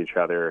relationship with each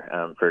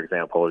other. For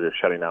example, just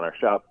shutting down our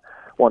shop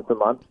once a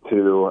month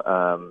to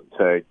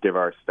give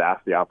our staff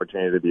the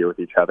opportunity to be with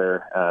each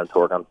other, to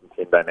work on some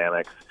team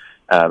dynamics,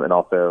 and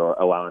also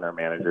allowing our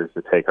managers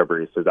to take our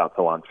baristas out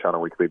to lunch on a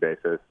weekly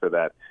basis so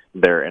that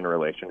they're in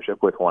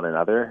relationship with one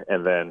another.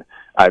 And then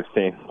I've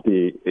seen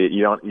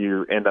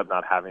you end up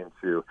not having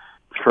to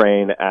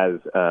train as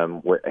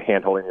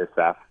hand-holding your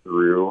staff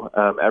through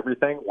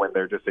everything. When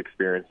they're just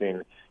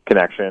experiencing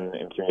connection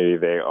and community,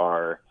 they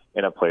are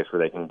in a place where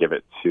they can give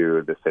it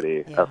to the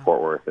city of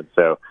Fort Worth. And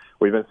so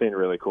we've been seeing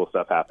really cool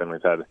stuff happen.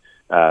 We've had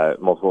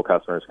multiple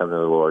customers come to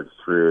the Lord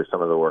through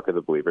some of the work of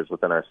the believers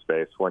within our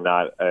space. We're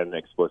not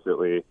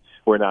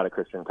a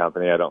Christian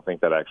company. I don't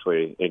think that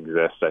actually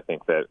exists. I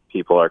think that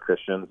people are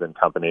Christians and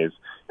companies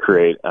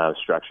create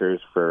structures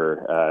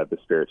for the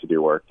Spirit to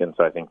do work. And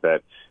so I think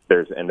that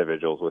there's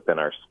individuals within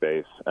our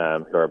space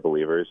who are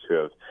believers who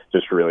have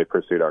just really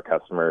pursued our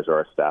customers or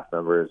our staff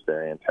members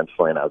very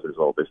intentionally. And as a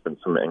result, there's been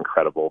some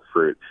incredible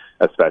fruit,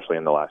 especially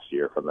in the last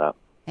year from that.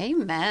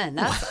 Amen.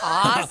 That's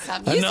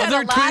awesome.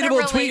 Another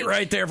tweetable tweet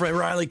right there from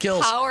Riley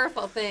Kills.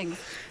 Powerful things.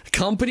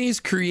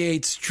 Companies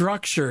create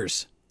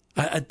structures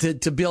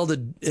to be able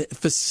to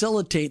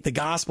facilitate the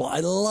gospel. I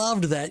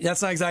loved that.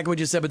 That's not exactly what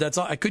you said, but that's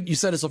all. You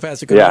said it so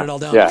fast I couldn't write it all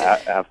down.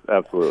 Yeah,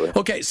 absolutely.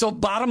 Okay, so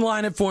bottom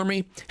line it for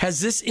me.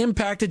 Has this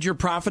impacted your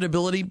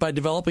profitability by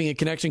developing a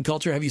connection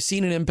culture? Have you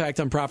seen an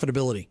impact on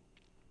profitability?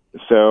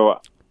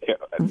 So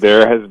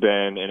there has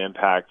been an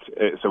impact.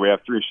 So we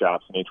have 3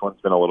 shops, and each one's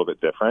been a little bit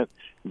different.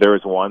 There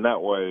was one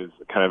that was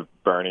kind of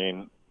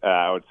burning,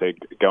 I would say,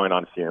 going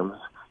on fumes,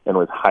 and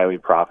was highly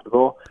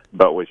profitable,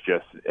 but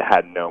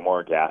had no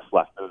more gas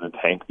left in the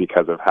tank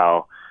because of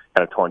how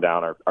kind of torn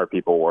down our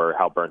people were,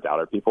 how burnt out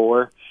our people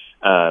were.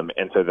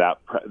 And so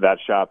that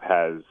shop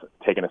has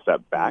taken a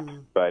step back,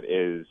 but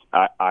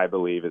I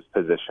believe is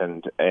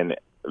positioned in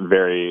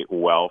very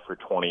well for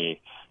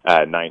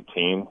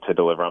 2019 to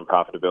deliver on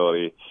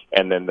profitability.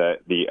 And then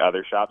the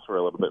other shops were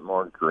a little bit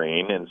more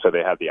green, and so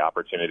they had the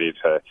opportunity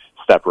to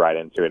step right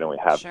into it, and we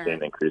have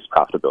seen increased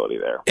profitability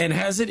there. And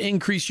has it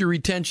increased your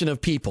retention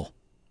of people?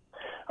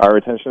 Our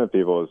retention of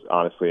people is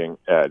honestly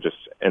just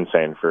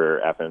insane for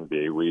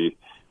F&B.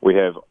 We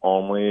have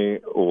only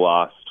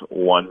lost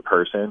one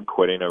person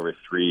quitting over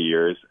 3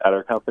 years at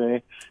our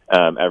company.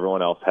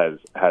 Everyone else has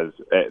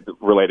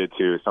related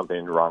to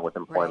something wrong with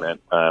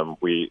employment.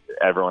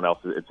 Everyone else,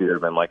 it's either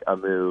been like a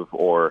move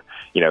or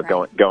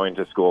going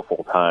to school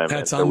full time.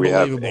 That's and so we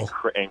have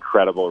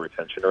incredible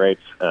retention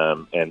rates.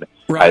 And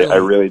I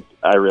really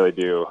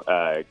do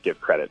give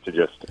credit to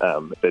just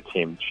the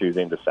team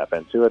choosing to step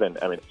into it. And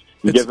I mean,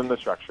 you give them the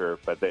structure,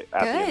 but at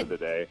the end of the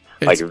day,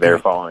 they're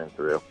following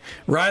through.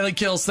 Riley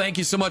Kills, thank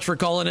you so much for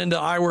calling into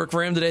I Work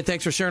for Him today.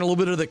 Thanks for sharing a little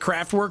bit of the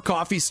Craftwork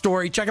Coffee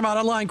story. Check them out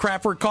online,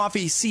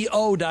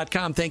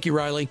 craftworkcoffeeco.com. Thank you,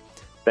 Riley.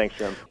 Thanks,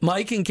 Jim.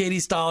 Mike and Katie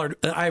Stallard,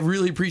 I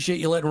really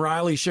appreciate you letting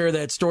Riley share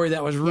that story.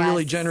 That was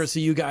really generous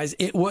of you guys.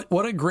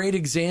 What a great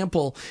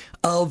example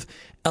of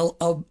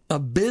a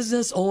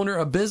business owner,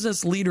 a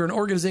business leader, an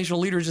organizational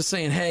leader just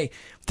saying, hey,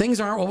 things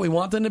aren't what we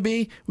want them to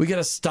be. We got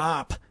to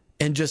stop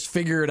and just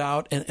figure it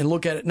out and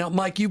look at it. Now,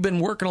 Mike, you've been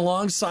working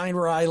alongside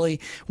Riley.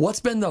 What's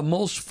been the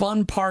most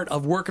fun part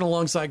of working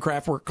alongside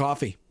Craftwork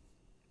Coffee?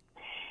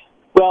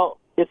 Well,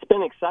 it's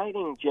been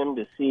exciting, Jim,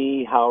 to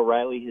see how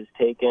Riley has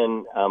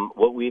taken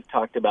what we've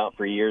talked about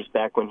for years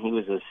back when he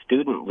was a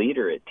student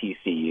leader at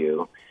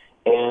TCU.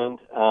 And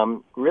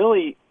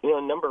really,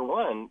 number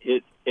one,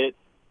 it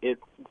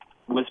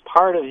was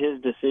part of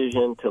his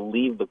decision to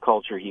leave the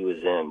culture he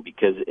was in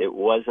because it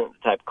wasn't the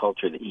type of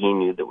culture that he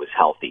knew that was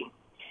healthy.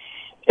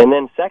 And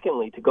then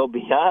secondly, to go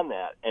beyond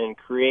that and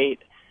create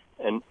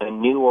a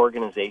new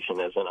organization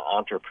as an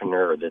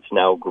entrepreneur that's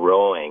now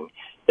growing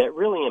that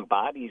really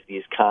embodies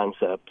these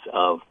concepts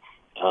of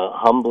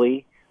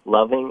humbly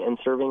loving and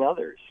serving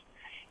others.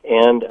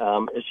 And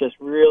it's just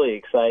really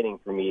exciting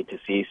for me to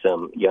see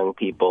some young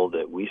people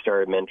that we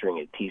started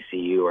mentoring at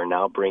TCU are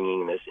now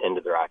bringing this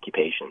into their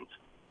occupations.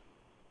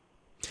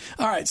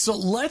 All right, so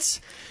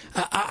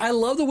I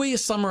love the way you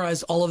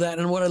summarize all of that.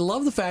 And what I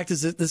love the fact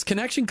is that this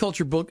connection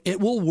culture book,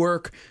 it will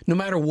work no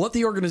matter what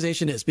the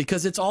organization is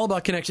because it's all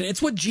about connection. It's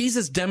what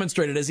Jesus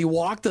demonstrated as he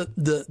walked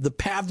the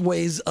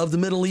pathways of the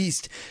Middle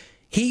East.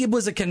 He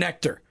was a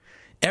connector.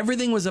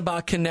 Everything was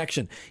about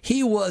connection.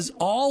 He was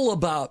all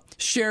about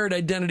shared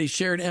identity,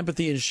 shared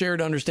empathy, and shared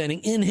understanding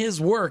in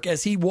his work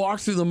as he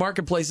walked through the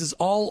marketplaces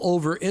all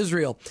over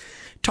Israel.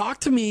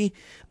 Talk to me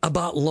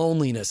about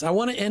loneliness. I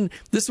want to end,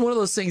 this is one of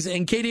those things,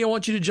 and Katie, I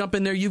want you to jump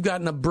in there. You've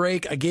gotten a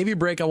break. I gave you a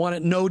break. I want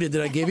it noted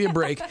that I gave you a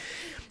break.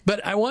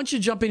 But I want you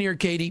to jump in here,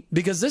 Katie,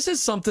 because this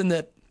is something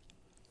that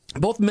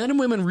both men and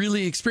women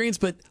really experience,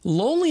 but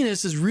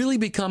loneliness has really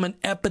become an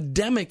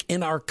epidemic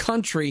in our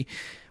country.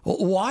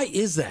 Why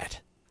is that?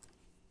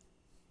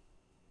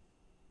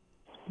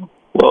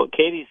 Well,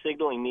 Katie's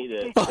signaling me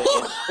to answer.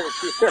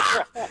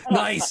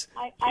 Nice.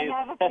 I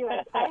have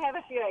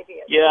a few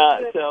ideas.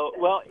 Yeah. So,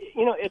 well,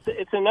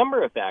 it's a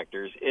number of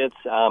factors. It's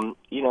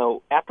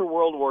after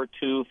World War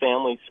II,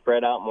 families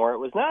spread out more. It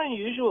was not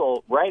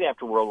unusual right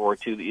after World War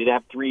II that you'd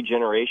have 3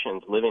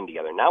 generations living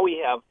together. Now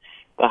we have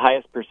the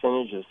highest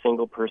percentage of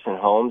single-person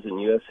homes in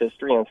U.S.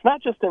 history, and it's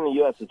not just in the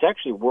U.S. It's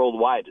actually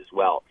worldwide as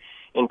well.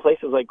 In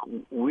places like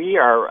we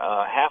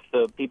are, half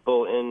the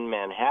people in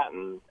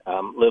Manhattan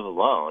live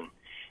alone.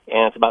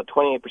 And it's about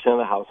 28% of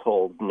the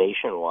households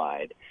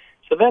nationwide.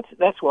 So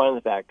that's one of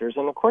the factors.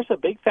 And, of course, a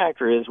big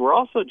factor is we're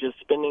also just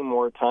spending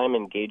more time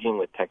engaging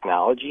with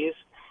technologies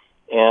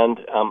and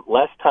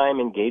less time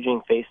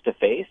engaging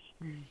face-to-face.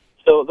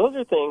 So those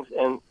are things,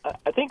 and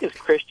I think as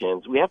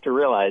Christians, we have to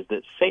realize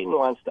that Satan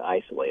wants to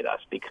isolate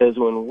us because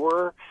when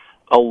we're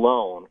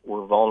alone,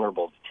 we're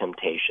vulnerable to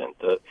temptation.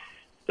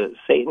 The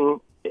Satan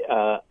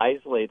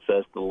isolates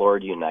us, the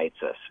Lord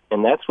unites us.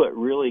 And that's what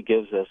really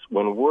gives us,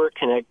 when we're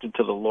connected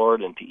to the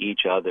Lord and to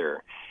each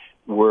other,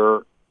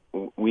 the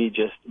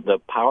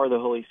power of the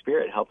Holy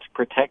Spirit helps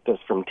protect us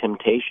from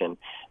temptation.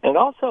 And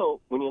also,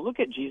 when you look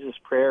at Jesus'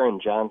 prayer in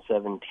John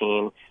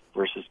 17,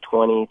 verses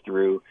 20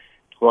 through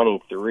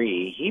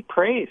 23, he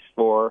prays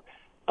for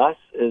us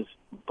as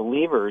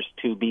believers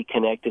to be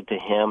connected to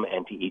him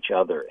and to each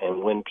other.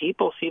 And when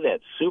people see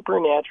that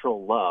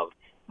supernatural love,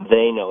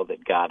 they know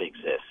that God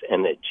exists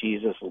and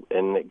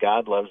that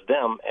God loves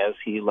them as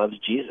he loves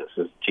Jesus,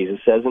 as Jesus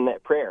says in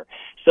that prayer.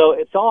 So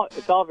it's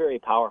all very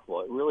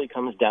powerful. It really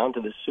comes down to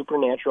the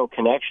supernatural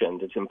connection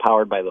that's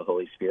empowered by the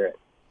Holy Spirit.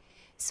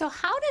 So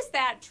how does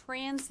that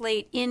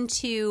translate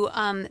into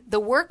the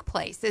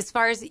workplace? As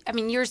far as, I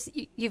mean,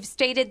 you've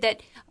stated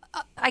that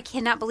I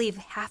cannot believe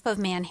half of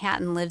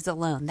Manhattan lives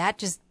alone. That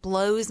just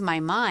blows my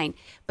mind.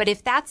 But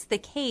if that's the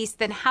case,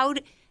 then how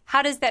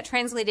does that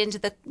translate into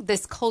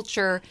this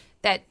culture?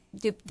 That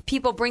do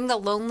people bring the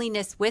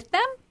loneliness with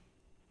them?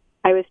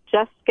 I was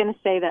just going to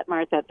say that,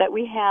 Martha, that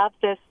we have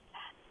this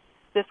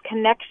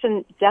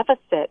connection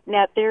deficit.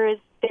 Now there's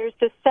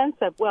this sense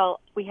of, well,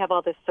 we have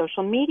all this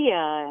social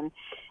media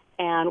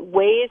and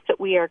ways that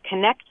we are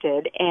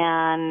connected,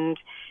 and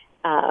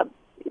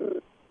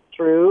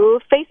through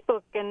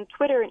Facebook and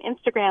Twitter and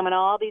Instagram and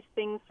all these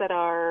things that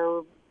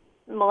our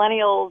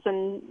millennials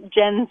and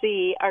Gen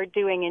Z are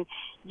doing. And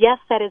yes,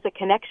 that is a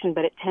connection,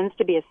 but it tends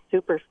to be a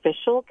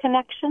superficial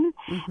connection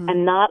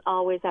and not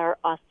always our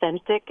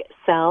authentic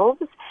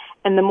selves.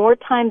 And the more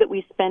time that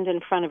we spend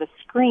in front of a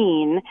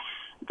screen,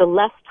 the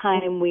less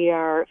time we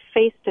are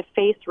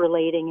face-to-face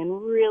relating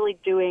and really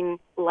doing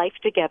life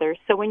together.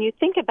 So when you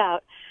think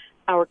about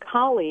our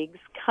colleagues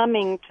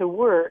coming to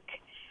work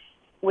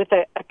with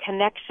a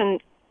connection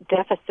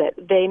deficit,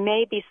 they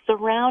may be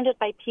surrounded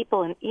by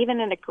people and even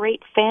in a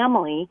great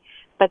family,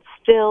 but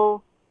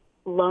still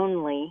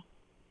lonely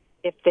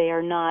if they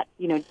are not,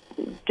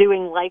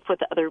 doing life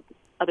with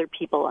other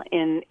people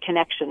in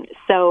connection.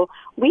 So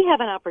we have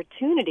an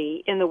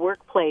opportunity in the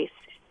workplace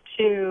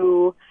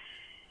to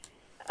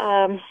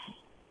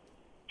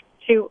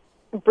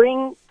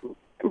bring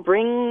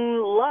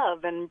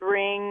love and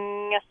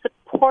bring a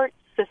support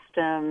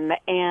system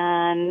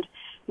and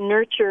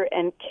nurture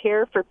and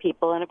care for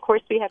people. And of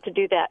course we have to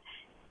do that,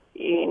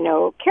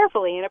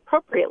 carefully and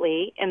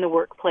appropriately in the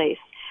workplace.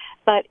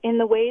 But in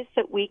the ways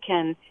that we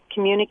can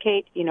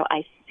communicate,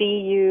 I see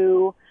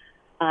you,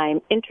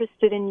 I'm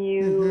interested in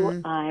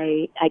you,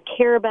 I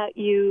care about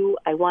you,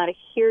 I want to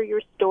hear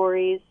your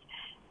stories.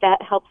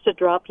 That helps to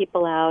draw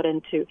people out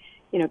and to,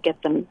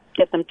 get them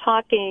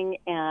talking.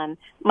 And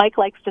Mike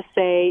likes to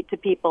say to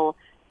people,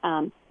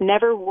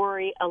 never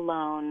worry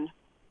alone.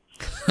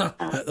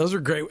 Those are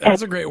great.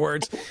 Those are great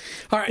words.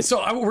 All right.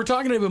 So we're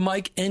talking about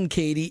Mike and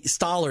Katie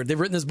Stallard. They've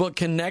written this book,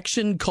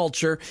 Connection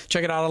Culture.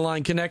 Check it out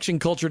online,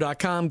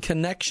 connectionculture.com,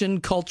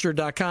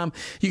 connectionculture.com.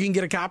 You can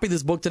get a copy of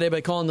this book today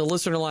by calling the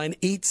listener line,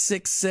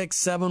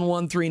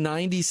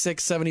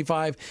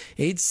 866-713-9675,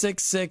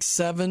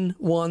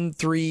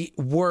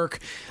 866-713-WORK.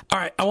 All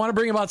right. I want to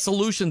bring about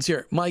solutions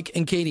here, Mike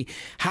and Katie.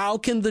 How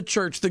can the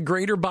church, the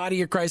greater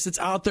body of Christ that's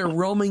out there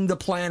roaming the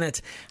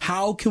planet,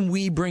 how can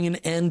we bring an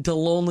end to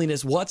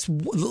loneliness?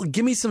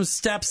 Give me some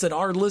steps that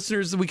our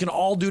listeners that we can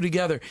all do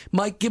together.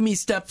 Mike, give me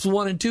steps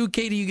 1 and 2.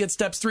 Katie, you get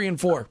steps 3 and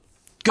 4.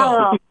 Go.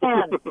 Oh,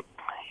 man.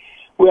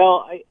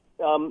 Well,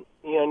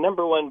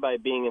 number one, by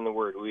being in the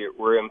Word,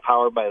 we're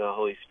empowered by the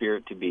Holy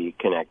Spirit to be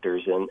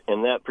connectors, and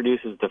that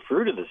produces the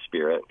fruit of the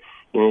Spirit.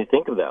 You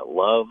think of that: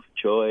 love,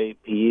 joy,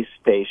 peace,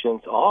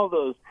 patience, all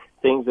those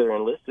things that are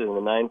enlisted in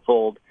the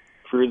ninefold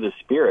fruit of the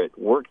Spirit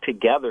work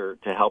together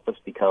to help us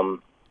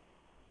become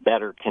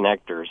better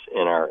connectors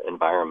in our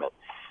environment.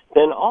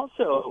 Then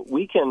also,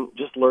 we can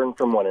just learn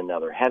from one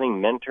another,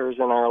 having mentors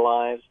in our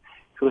lives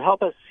who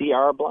help us see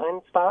our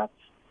blind spots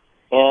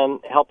and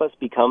help us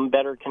become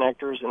better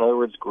connectors. In other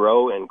words,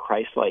 grow in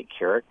Christ-like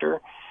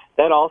character.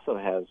 That also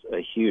has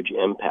a huge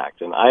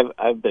impact. And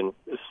I've been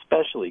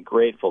especially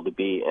grateful to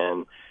be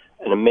in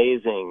an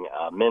amazing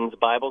men's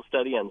Bible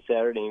study on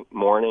Saturday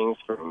mornings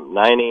from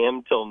 9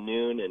 a.m. till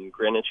noon in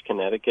Greenwich,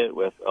 Connecticut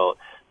with a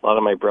lot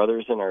of my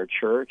brothers in our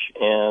church.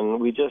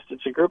 And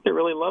it's a group that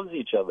really loves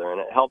each other,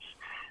 and it helps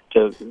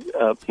to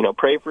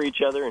pray for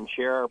each other and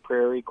share our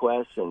prayer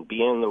requests and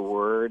be in the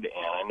Word.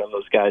 And I know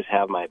those guys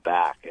have my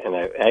back. And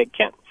I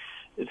can't.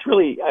 It's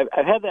really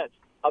I've had that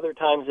other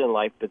times in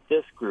life, but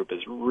this group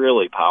is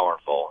really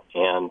powerful.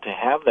 And to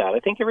have that, I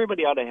think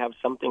everybody ought to have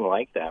something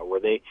like that where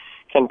they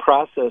can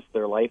process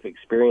their life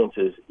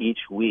experiences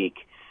each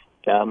week.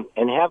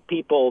 And have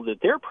people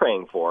that they're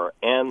praying for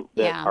and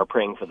that are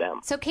praying for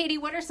them. So, Katie,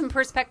 what are some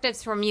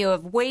perspectives from you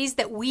of ways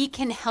that we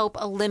can help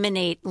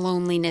eliminate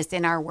loneliness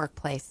in our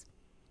workplace?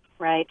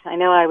 Right. I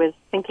know I was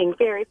thinking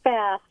very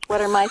fast. What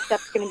are my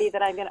steps going to be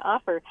that I'm going to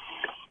offer?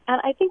 And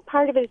I think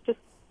part of it is just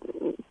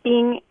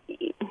being,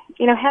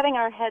 having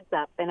our heads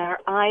up and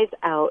our eyes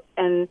out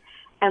and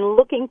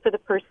looking for the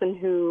person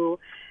who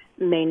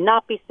may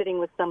not be sitting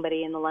with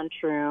somebody in the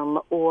lunchroom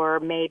or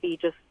maybe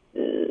just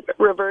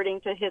reverting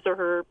to his or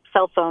her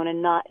cell phone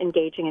and not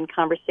engaging in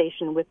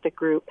conversation with the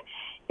group.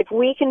 If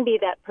we can be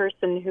that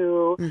person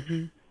who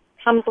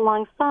comes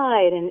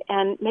alongside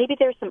and maybe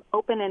there's some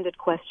open-ended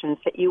questions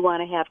that you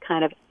want to have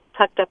kind of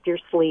tucked up your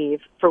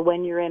sleeve for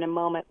when you're in a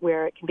moment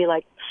where it can be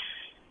like,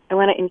 I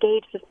want to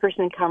engage this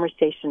person in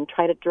conversation,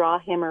 try to draw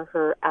him or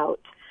her out.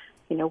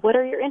 What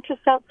are your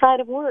interests outside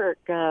of work?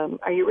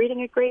 Are you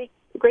reading a great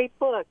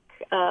book?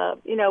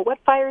 What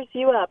fires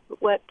you up?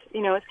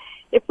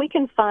 If we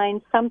can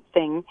find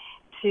something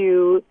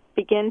to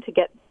begin to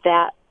get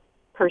that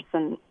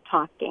person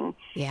talking,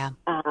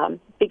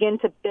 begin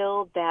to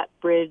build that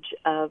bridge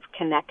of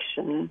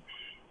connection,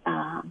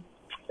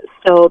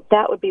 So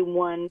that would be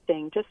one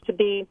thing, just to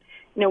be,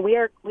 we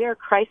are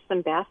Christ's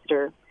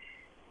ambassador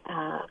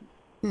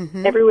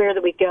everywhere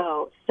that we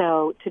go.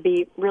 So to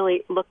be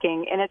really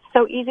looking, and it's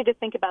so easy to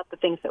think about the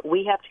things that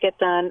we have to get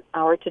done,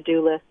 our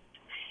to-do list,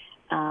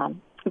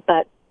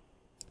 but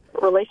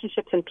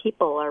relationships and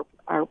people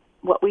are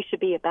what we should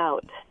be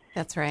about.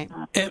 That's right.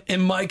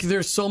 And Mike,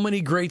 there's so many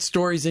great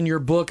stories in your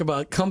book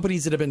about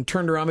companies that have been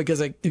turned around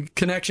because of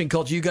connection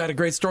culture. You got a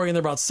great story in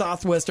there about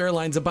Southwest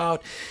Airlines,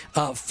 about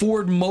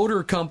Ford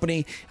Motor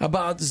Company,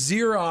 about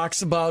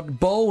Xerox, about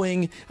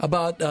Boeing,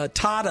 about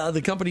Tata,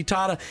 the company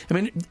Tata. I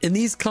mean, and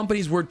these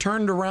companies were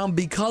turned around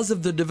because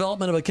of the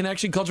development of a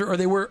connection culture, or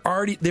they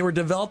were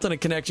developed in a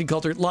connection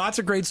culture. Lots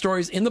of great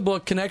stories in the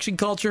book, Connection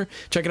Culture.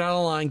 Check it out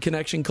online,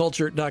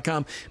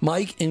 connectionculture.com.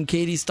 Mike and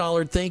Katie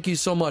Stallard, thank you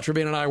so much for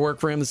being on I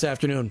Work for Him this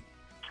afternoon.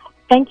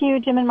 Thank you,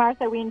 Jim and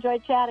Martha. We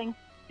enjoyed chatting.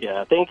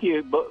 Yeah, thank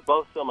you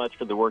both so much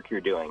for the work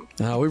you're doing.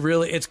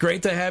 It's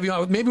great to have you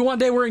on. Maybe one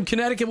day we're in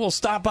Connecticut, we'll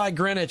stop by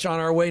Greenwich on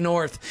our way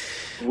north.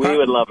 We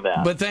would love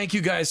that. But thank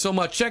you guys so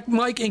much. Check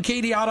Mike and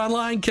Katie out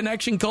online,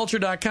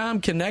 connectionculture.com,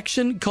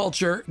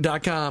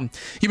 connectionculture.com.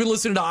 You've been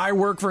listening to I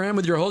Work for Him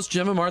with your hosts,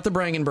 Jim and Martha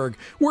Brangenberg.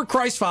 We're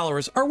Christ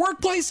followers. Our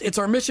workplace, it's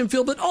our mission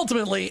field, but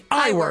ultimately,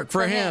 I work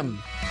for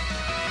Him.